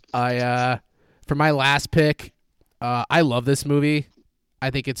 For my last pick, I love this movie. I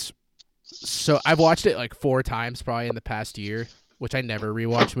think it's I've watched it like 4 times probably in the past year, which I never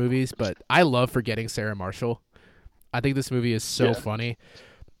rewatch movies, but I love Forgetting Sarah Marshall. I think this movie is so funny.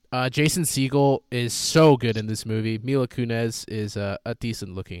 Jason Segel is so good in this movie. Mila Kunis is a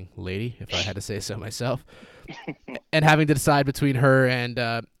decent looking lady, if I had to say so myself. And having to decide between her and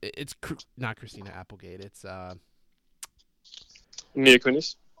it's not Christina Applegate. It's Mila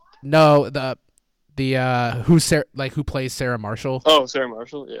Kunis. No, the who plays Sarah Marshall. Oh, Sarah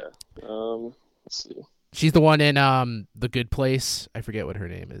Marshall. Yeah. Let's see. She's the one in The Good Place. I forget what her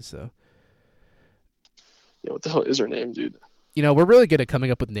name is though. Yeah, what the hell is her name, dude? You know, we're really good at coming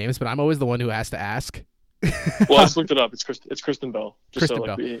up with names, but I'm always the one who has to ask. Well, I just looked it up. It's Kristen Bell. Kristen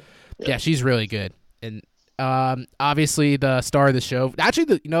Bell. Yeah, she's really good. And obviously the star of the show. Actually,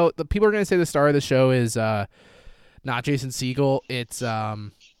 the people are going to say the star of the show is not Jason Segel. It's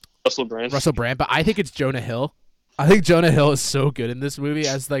Russell Brand, but I think it's Jonah Hill. I think Jonah Hill is so good in this movie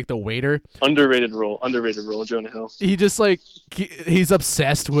as like the waiter. Underrated role, Jonah Hill. He just he's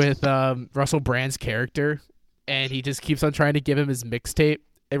obsessed with Russell Brand's character. And he just keeps on trying to give him his mixtape.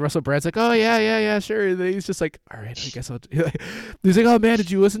 And Russell Brand's like, oh, yeah, sure. And then he's just like, all right, I guess I'll... He's like, oh, man,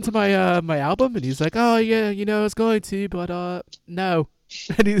 did you listen to my album? And he's like, oh, yeah, I was going to, but no.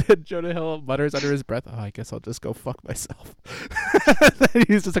 And Jonah Hill mutters under his breath, oh, I guess I'll just go fuck myself. And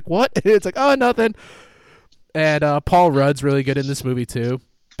he's just like, what? And it's like, oh, nothing. And Paul Rudd's really good in this movie, too,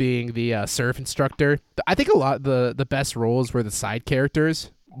 being the surf instructor. I think a lot of the best roles were the side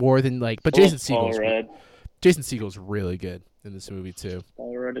characters more than, but Jason Segel's... Jason Segel's really good in this movie, too.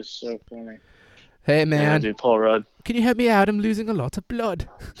 Paul Rudd is so funny. Hey, man. Yeah, dude, Paul Rudd. Can you help me out? I'm losing a lot of blood.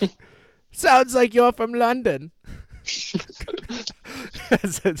 Sounds like you're from London.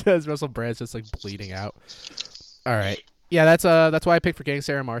 As Russell Brand's just, bleeding out. All right. Yeah, that's why I picked Forgetting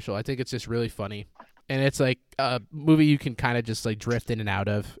Sarah Marshall. I think it's just really funny. And it's, a movie you can kind of just, drift in and out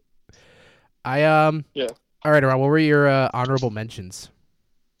of. Yeah. All right, Aram, what were your honorable mentions?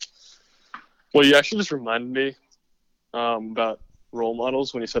 Well, you actually just reminded me about role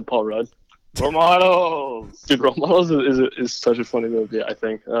models when you said Paul Rudd. Role models! Dude, Role Models is such a funny movie, I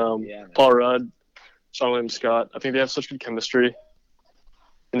think. Paul Rudd, Sean William Scott, I think they have such good chemistry.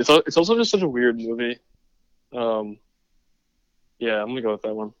 And it's also just such a weird movie. Yeah, I'm going to go with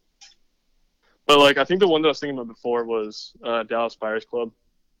that one. But, I think the one that I was thinking about before was Dallas Buyers Club.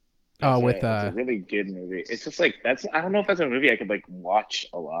 It's a really good movie. It's just, I don't know if that's a movie I could, watch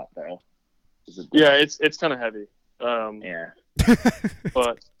a lot, though. Yeah, it's kind of heavy. Yeah.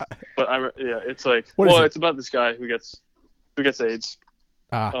 But it's it's about this guy who gets AIDS.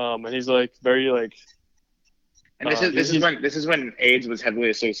 And he's very And this is when AIDS was heavily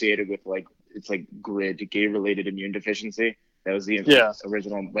associated with GRID, gay related immune deficiency. That was the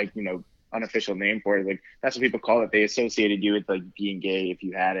original unofficial name for it. That's what people call it. They associated you with being gay if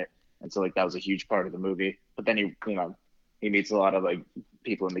you had it, and so that was a huge part of the movie. But then he meets a lot of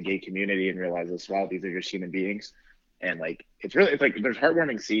people in the gay community and realizes, wow, these are just human beings. And it's really there's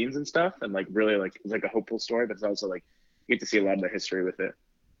heartwarming scenes and stuff, and really it's a hopeful story, but it's also you get to see a lot of the history with it.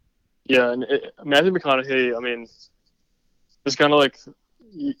 Yeah, and Matthew McConaughey, I mean, it's kind of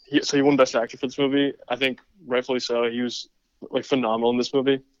he won Best Actor for this movie. I think rightfully so. He was phenomenal in this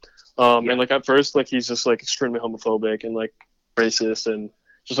movie. And at first he's just extremely homophobic and racist and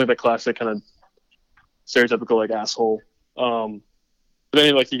just that classic kind of stereotypical asshole. But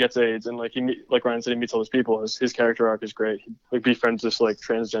then he gets AIDS and he Ryan said, he meets all those people. His character arc is great. He befriends this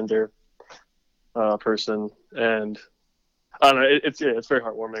transgender person, and I don't know. It's very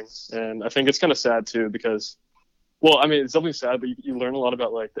heartwarming, and I think it's kind of sad too because, well, I mean, it's definitely sad, but you learn a lot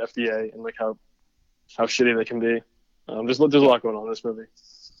about the FDA and how shitty they can be. There's a lot going on in this movie.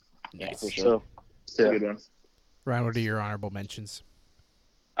 Yeah, for sure. So, yeah. It's a good one. Ryan, what are your honorable mentions?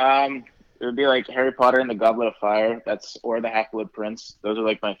 It would be Harry Potter and the Goblet of Fire. Or The Half-Blood Prince. Those are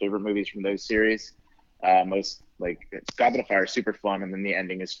my favorite movies from those series. Goblet of Fire is super fun, and then the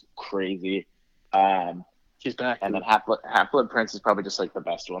ending is crazy. He's back. And then Half-Blood Prince is probably just the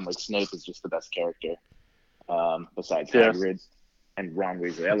best one. Snape is just the best character. Besides Hagrid and Ron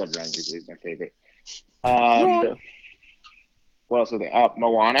Weasley. I love Ron Weasley. He's my favorite. What else are they?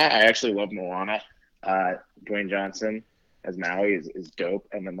 Moana. I actually love Moana. Dwayne Johnson as Maui is dope,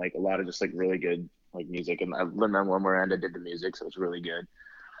 and then a lot of just really good music, and Lin-Manuel Miranda did the music, so it's really good,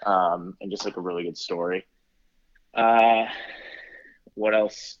 and just a really good story. What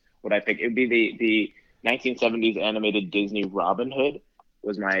else would I pick? It would be the 1970s animated Disney Robin Hood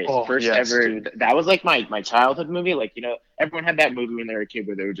was my first ever. Dude. That was my childhood movie. Everyone had that movie when they were a kid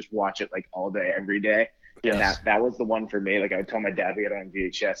where they would just watch it all day, every day. Yes. And that was the one for me. Like I would tell my dad to get it on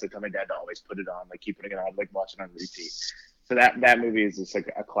VHS. I'd tell my dad to always put it on, like keep putting it on, like watch it on repeat. So that movie is just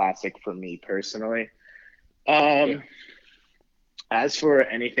like a classic for me personally. As for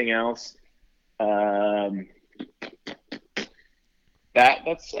anything else,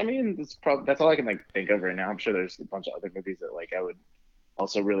 that's I mean that's all I can like think of right now. I'm sure there's a bunch of other movies that like I would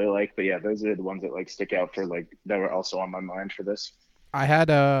also really like, but yeah, those are the ones that like stick out for like that were also on my mind for this. I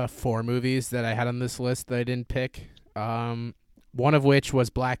had 4 movies that I had on this list that I didn't pick. One of which was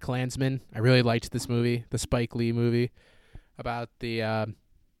Black Klansman. I really liked this movie, the Spike Lee movie about the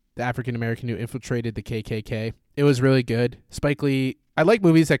African American who infiltrated the KKK. It was really good. Spike Lee. I like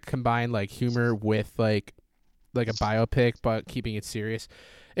movies that combine like humor with like a biopic, but keeping it serious.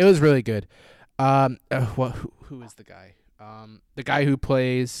 It was really good. Who is the guy? The guy who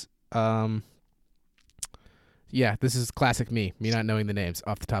plays. Yeah, this is classic me not knowing the names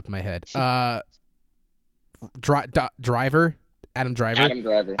off the top of my head. Driver, Adam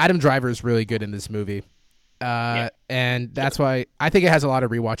Driver. Adam Driver is really good in this movie. And that's why I think it has a lot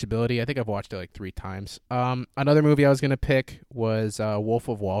of rewatchability. I think I've watched it like 3 times. Another movie I was going to pick was Wolf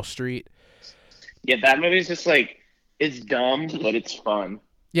of Wall Street. Yeah, that movie's just like, it's dumb, but it's fun.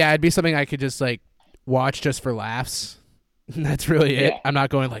 Yeah, it'd be something I could just like watch just for laughs. That's really it. I'm not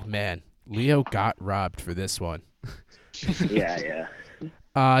going like, man, Leo got robbed for this one. Yeah.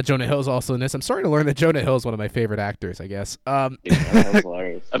 Jonah Hill's also in this. I'm starting to learn that Jonah Hill's one of my favorite actors, I guess. I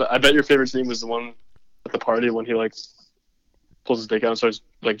bet your favorite scene was the one at the party when he like pulls his dick out and starts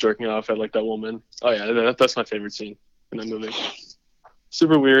like jerking off at like that woman. Oh yeah, that's my favorite scene in that movie.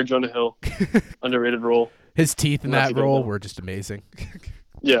 Super weird, Jonah Hill, underrated role. His teeth in that role were just amazing.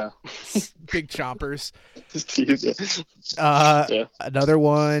 Yeah. Big chompers. His teeth. Yeah. Another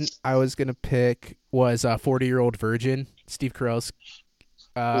one I was gonna pick was 40-Year-Old Virgin, Steve Carell's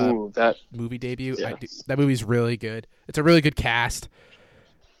that movie debut. Yeah. That movie's really good. It's a really good cast.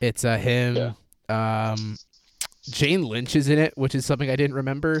 It's him. Yeah. Jane Lynch is in it, which is something I didn't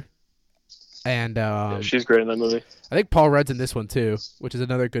remember. And she's great in that movie. I think Paul Rudd's in this one too, which is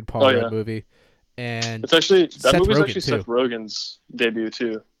another good Paul Rudd movie. And it's actually that movie's Rogen actually too. Seth Rogen's debut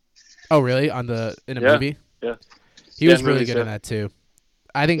too. Oh really? In a movie? Yeah. He was really good in that too.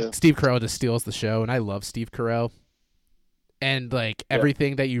 I think Steve Carell just steals the show, and I love Steve Carell. And like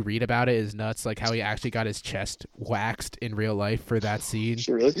everything that you read about it is nuts. Like how he actually got his chest waxed in real life for that scene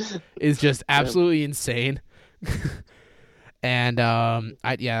is just absolutely insane. And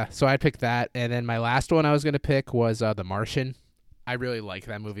so I picked that. And then my last one I was gonna pick was The Martian. I really like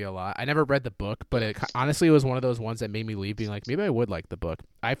that movie a lot. I never read the book, but it honestly was one of those ones that made me leave being like, maybe I would like the book.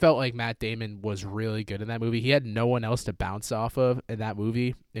 I felt like Matt Damon was really good in that movie. He had no one else to bounce off of in that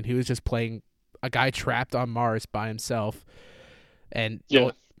movie, and he was just playing a guy trapped on Mars by himself. And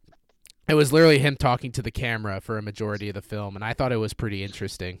it was literally him talking to the camera for a majority of the film, and I thought it was pretty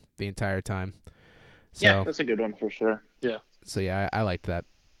interesting the entire time. So, yeah, that's a good one for sure. Yeah. So yeah, I liked that.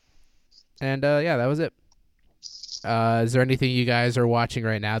 And that was it. Is there anything you guys are watching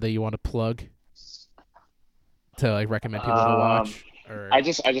right now that you want to plug to like recommend people to watch? Or... I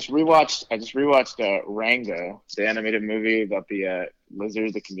just rewatched Rango, the animated movie about the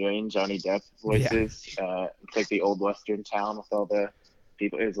lizard, the chameleon, Johnny Depp voices. Yeah. It's like the old western town with all the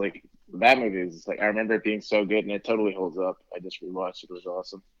people. It's like that movie is like I remember it being so good, and it totally holds up. I just rewatched it; it was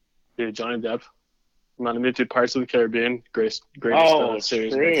awesome. Dude, Johnny Depp. Reminded me to Pirates of the Caribbean. Great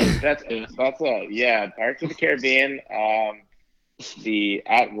series. True. That's Pirates of the Caribbean. The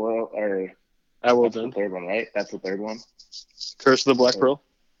At World's End. The third one, right? That's the third one. Curse of the Black Pearl.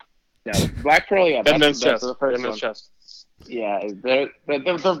 Yeah, Black Pearl. Yeah, Dead that's the first one. Chest. Yeah,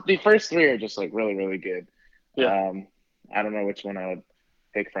 the first 3 are just like really, really good. Yeah. I don't know which one I would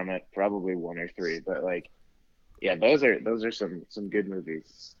pick from it. Probably 1 or 3, but like, yeah, those are some good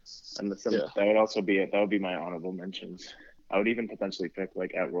movies. And that would be my honorable mentions. I would even potentially pick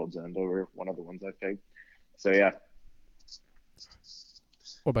like At World's End over one of the ones I picked. So yeah.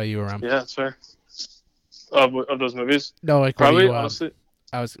 What about you, Aram? Yeah, that's fair. Of those movies? No, like probably honestly.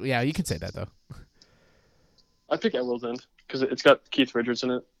 You can say that though. I pick At World's End because it's got Keith Richards in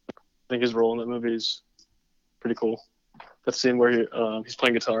it. I think his role in that movie is pretty cool. That scene where he's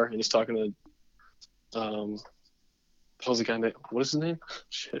playing guitar and he's talking to what was the guy name? What is his name?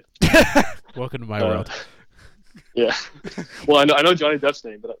 Shit. Welcome to my world. Yeah. Well, I know Johnny Depp's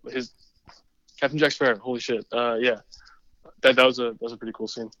name, but his Captain Jack Sparrow. Holy shit. Yeah. That was a pretty cool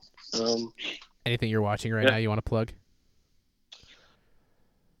scene. Anything you're watching right now you want to plug?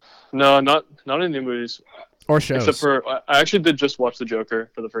 No, not any new movies or shows. Except for I actually did just watch The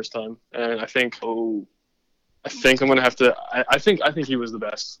Joker for the first time, and I think I'm gonna have to. I think he was the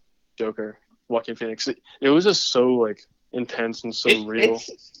best Joker Joaquin Phoenix. It was just so like intense and so real.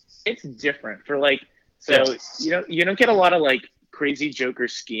 It's different for like you don't get a lot of like crazy Joker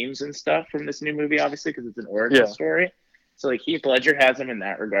schemes and stuff from this new movie, obviously, because it's an origin story. So like Heath Ledger has him in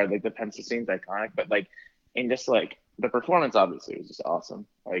that regard. Like the pencil scene's iconic, but like and just like the performance obviously was just awesome.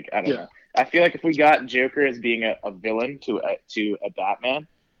 Like I don't know. I feel like if we got Joker as being a villain to a Batman,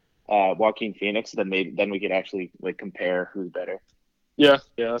 Joaquin Phoenix, then we could actually like compare who's better. Yeah,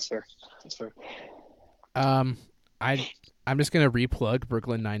 that's fair. That's fair. I'm just gonna replug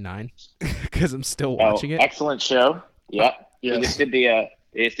Brooklyn Nine-Nine because I'm still watching it. Excellent show. Yeah. They just did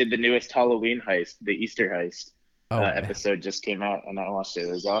the newest Halloween heist, the Easter heist. Episode just came out and I watched it.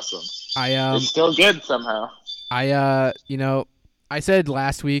 It was awesome. It's still good somehow. I said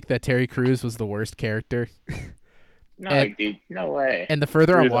last week that Terry Crews was the worst character. No, dude, no way. And the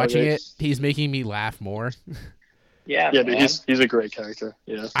further I'm watching it, he's making me laugh more. Yeah, dude, he's a great character.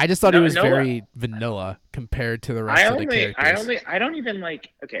 Yeah, I just thought he was very vanilla compared to the rest of the characters. I don't even like.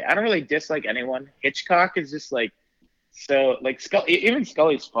 Okay, I don't really dislike anyone. Hitchcock is just like so like even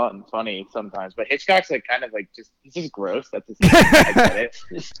Scully's funny sometimes, but Hitchcock's like kind of like he's just gross. That's his I get it.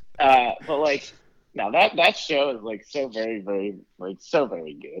 But like. No, that show is like so very, very so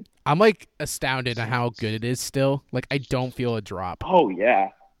very good. I'm like astounded at how good it is still. Like I don't feel a drop. Oh yeah.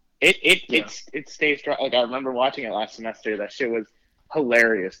 It stays strong. Like I remember watching it last semester. That shit was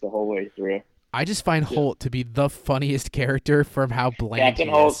hilarious the whole way through. I just find Holt to be the funniest character from how bland he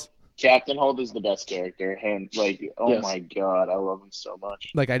is. Captain Holt is the best character, and like my god, I love him so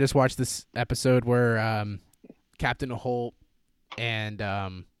much. Like I just watched this episode where Captain Holt and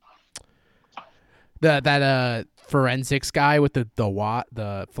that forensics guy with the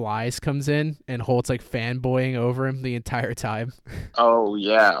flies comes in, and Holt's like fanboying over him the entire time. Oh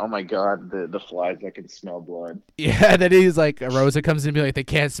yeah! Oh my god, the flies that can smell blood. Yeah, then he's like, Rosa comes in and be like, they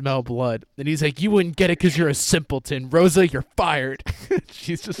can't smell blood, and he's like, you wouldn't get it because you're a simpleton, Rosa. You're fired.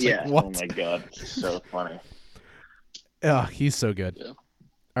 She's just like, what? Oh my god, it's so funny. Oh, he's so good. Yeah.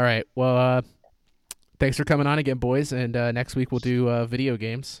 All right, well, thanks for coming on again, boys, and next week we'll do video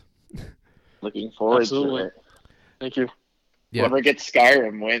games. Looking forward to it. Thank you. Yeah. Whoever gets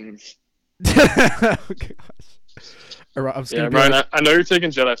Skyrim wins. Oh, gosh. Brian, I know you're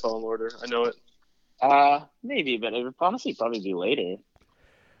taking Jedi Fallen Order. I know it. Maybe, but it would honestly probably be later.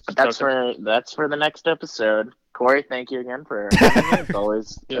 But that's for the next episode. Corey, thank you again for having me. It's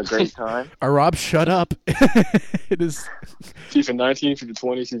always a great time. Rob, shut up. It is FIFA 19, FIFA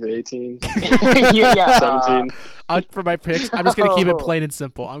 20, FIFA 18, 17. For my picks, I'm just going to keep it plain and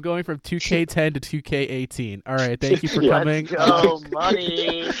simple. I'm going from 2K10 to 2K18. All right, thank you for coming. Let's go,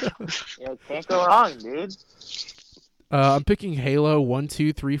 money. Can't go wrong, dude. I'm picking Halo 1,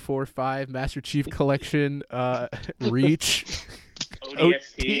 2, 3, 4, 5, Master Chief Collection, Reach,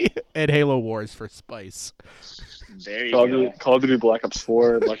 ODST, and Halo Wars for Spice. There you go. Call of Duty Black Ops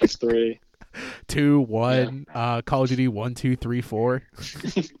 4, Black Ops 3. 2, 1, Call of Duty 1, 2, 3, 4.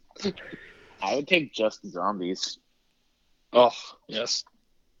 I would take Just Zombies. Oh, yes.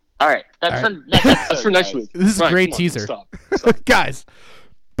 All right. That's for next week. This is a great teaser. Stop. Guys.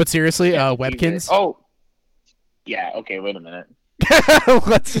 But seriously, Webkins. Oh. Yeah, okay, wait a minute.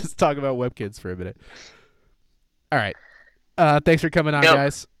 Let's just talk about Webkins for a minute. All right. Thanks for coming on,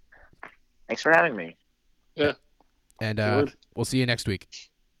 guys. Thanks for having me. Yeah. And we'll see you next week.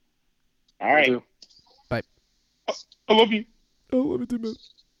 All right. Bye. I love you. I love you too, man.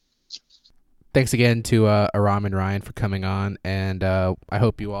 Thanks again to Aram and Ryan for coming on, and I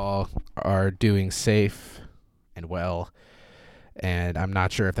hope you all are doing safe and well. And I'm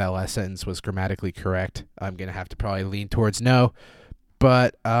not sure if that last sentence was grammatically correct. I'm going to have to probably lean towards no.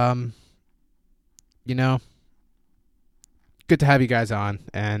 But, good to have you guys on,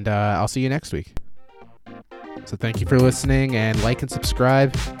 and I'll see you next week. So thank you for listening, and like and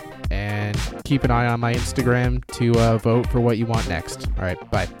subscribe, and keep an eye on my Instagram to vote for what you want next. All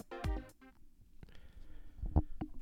right, bye.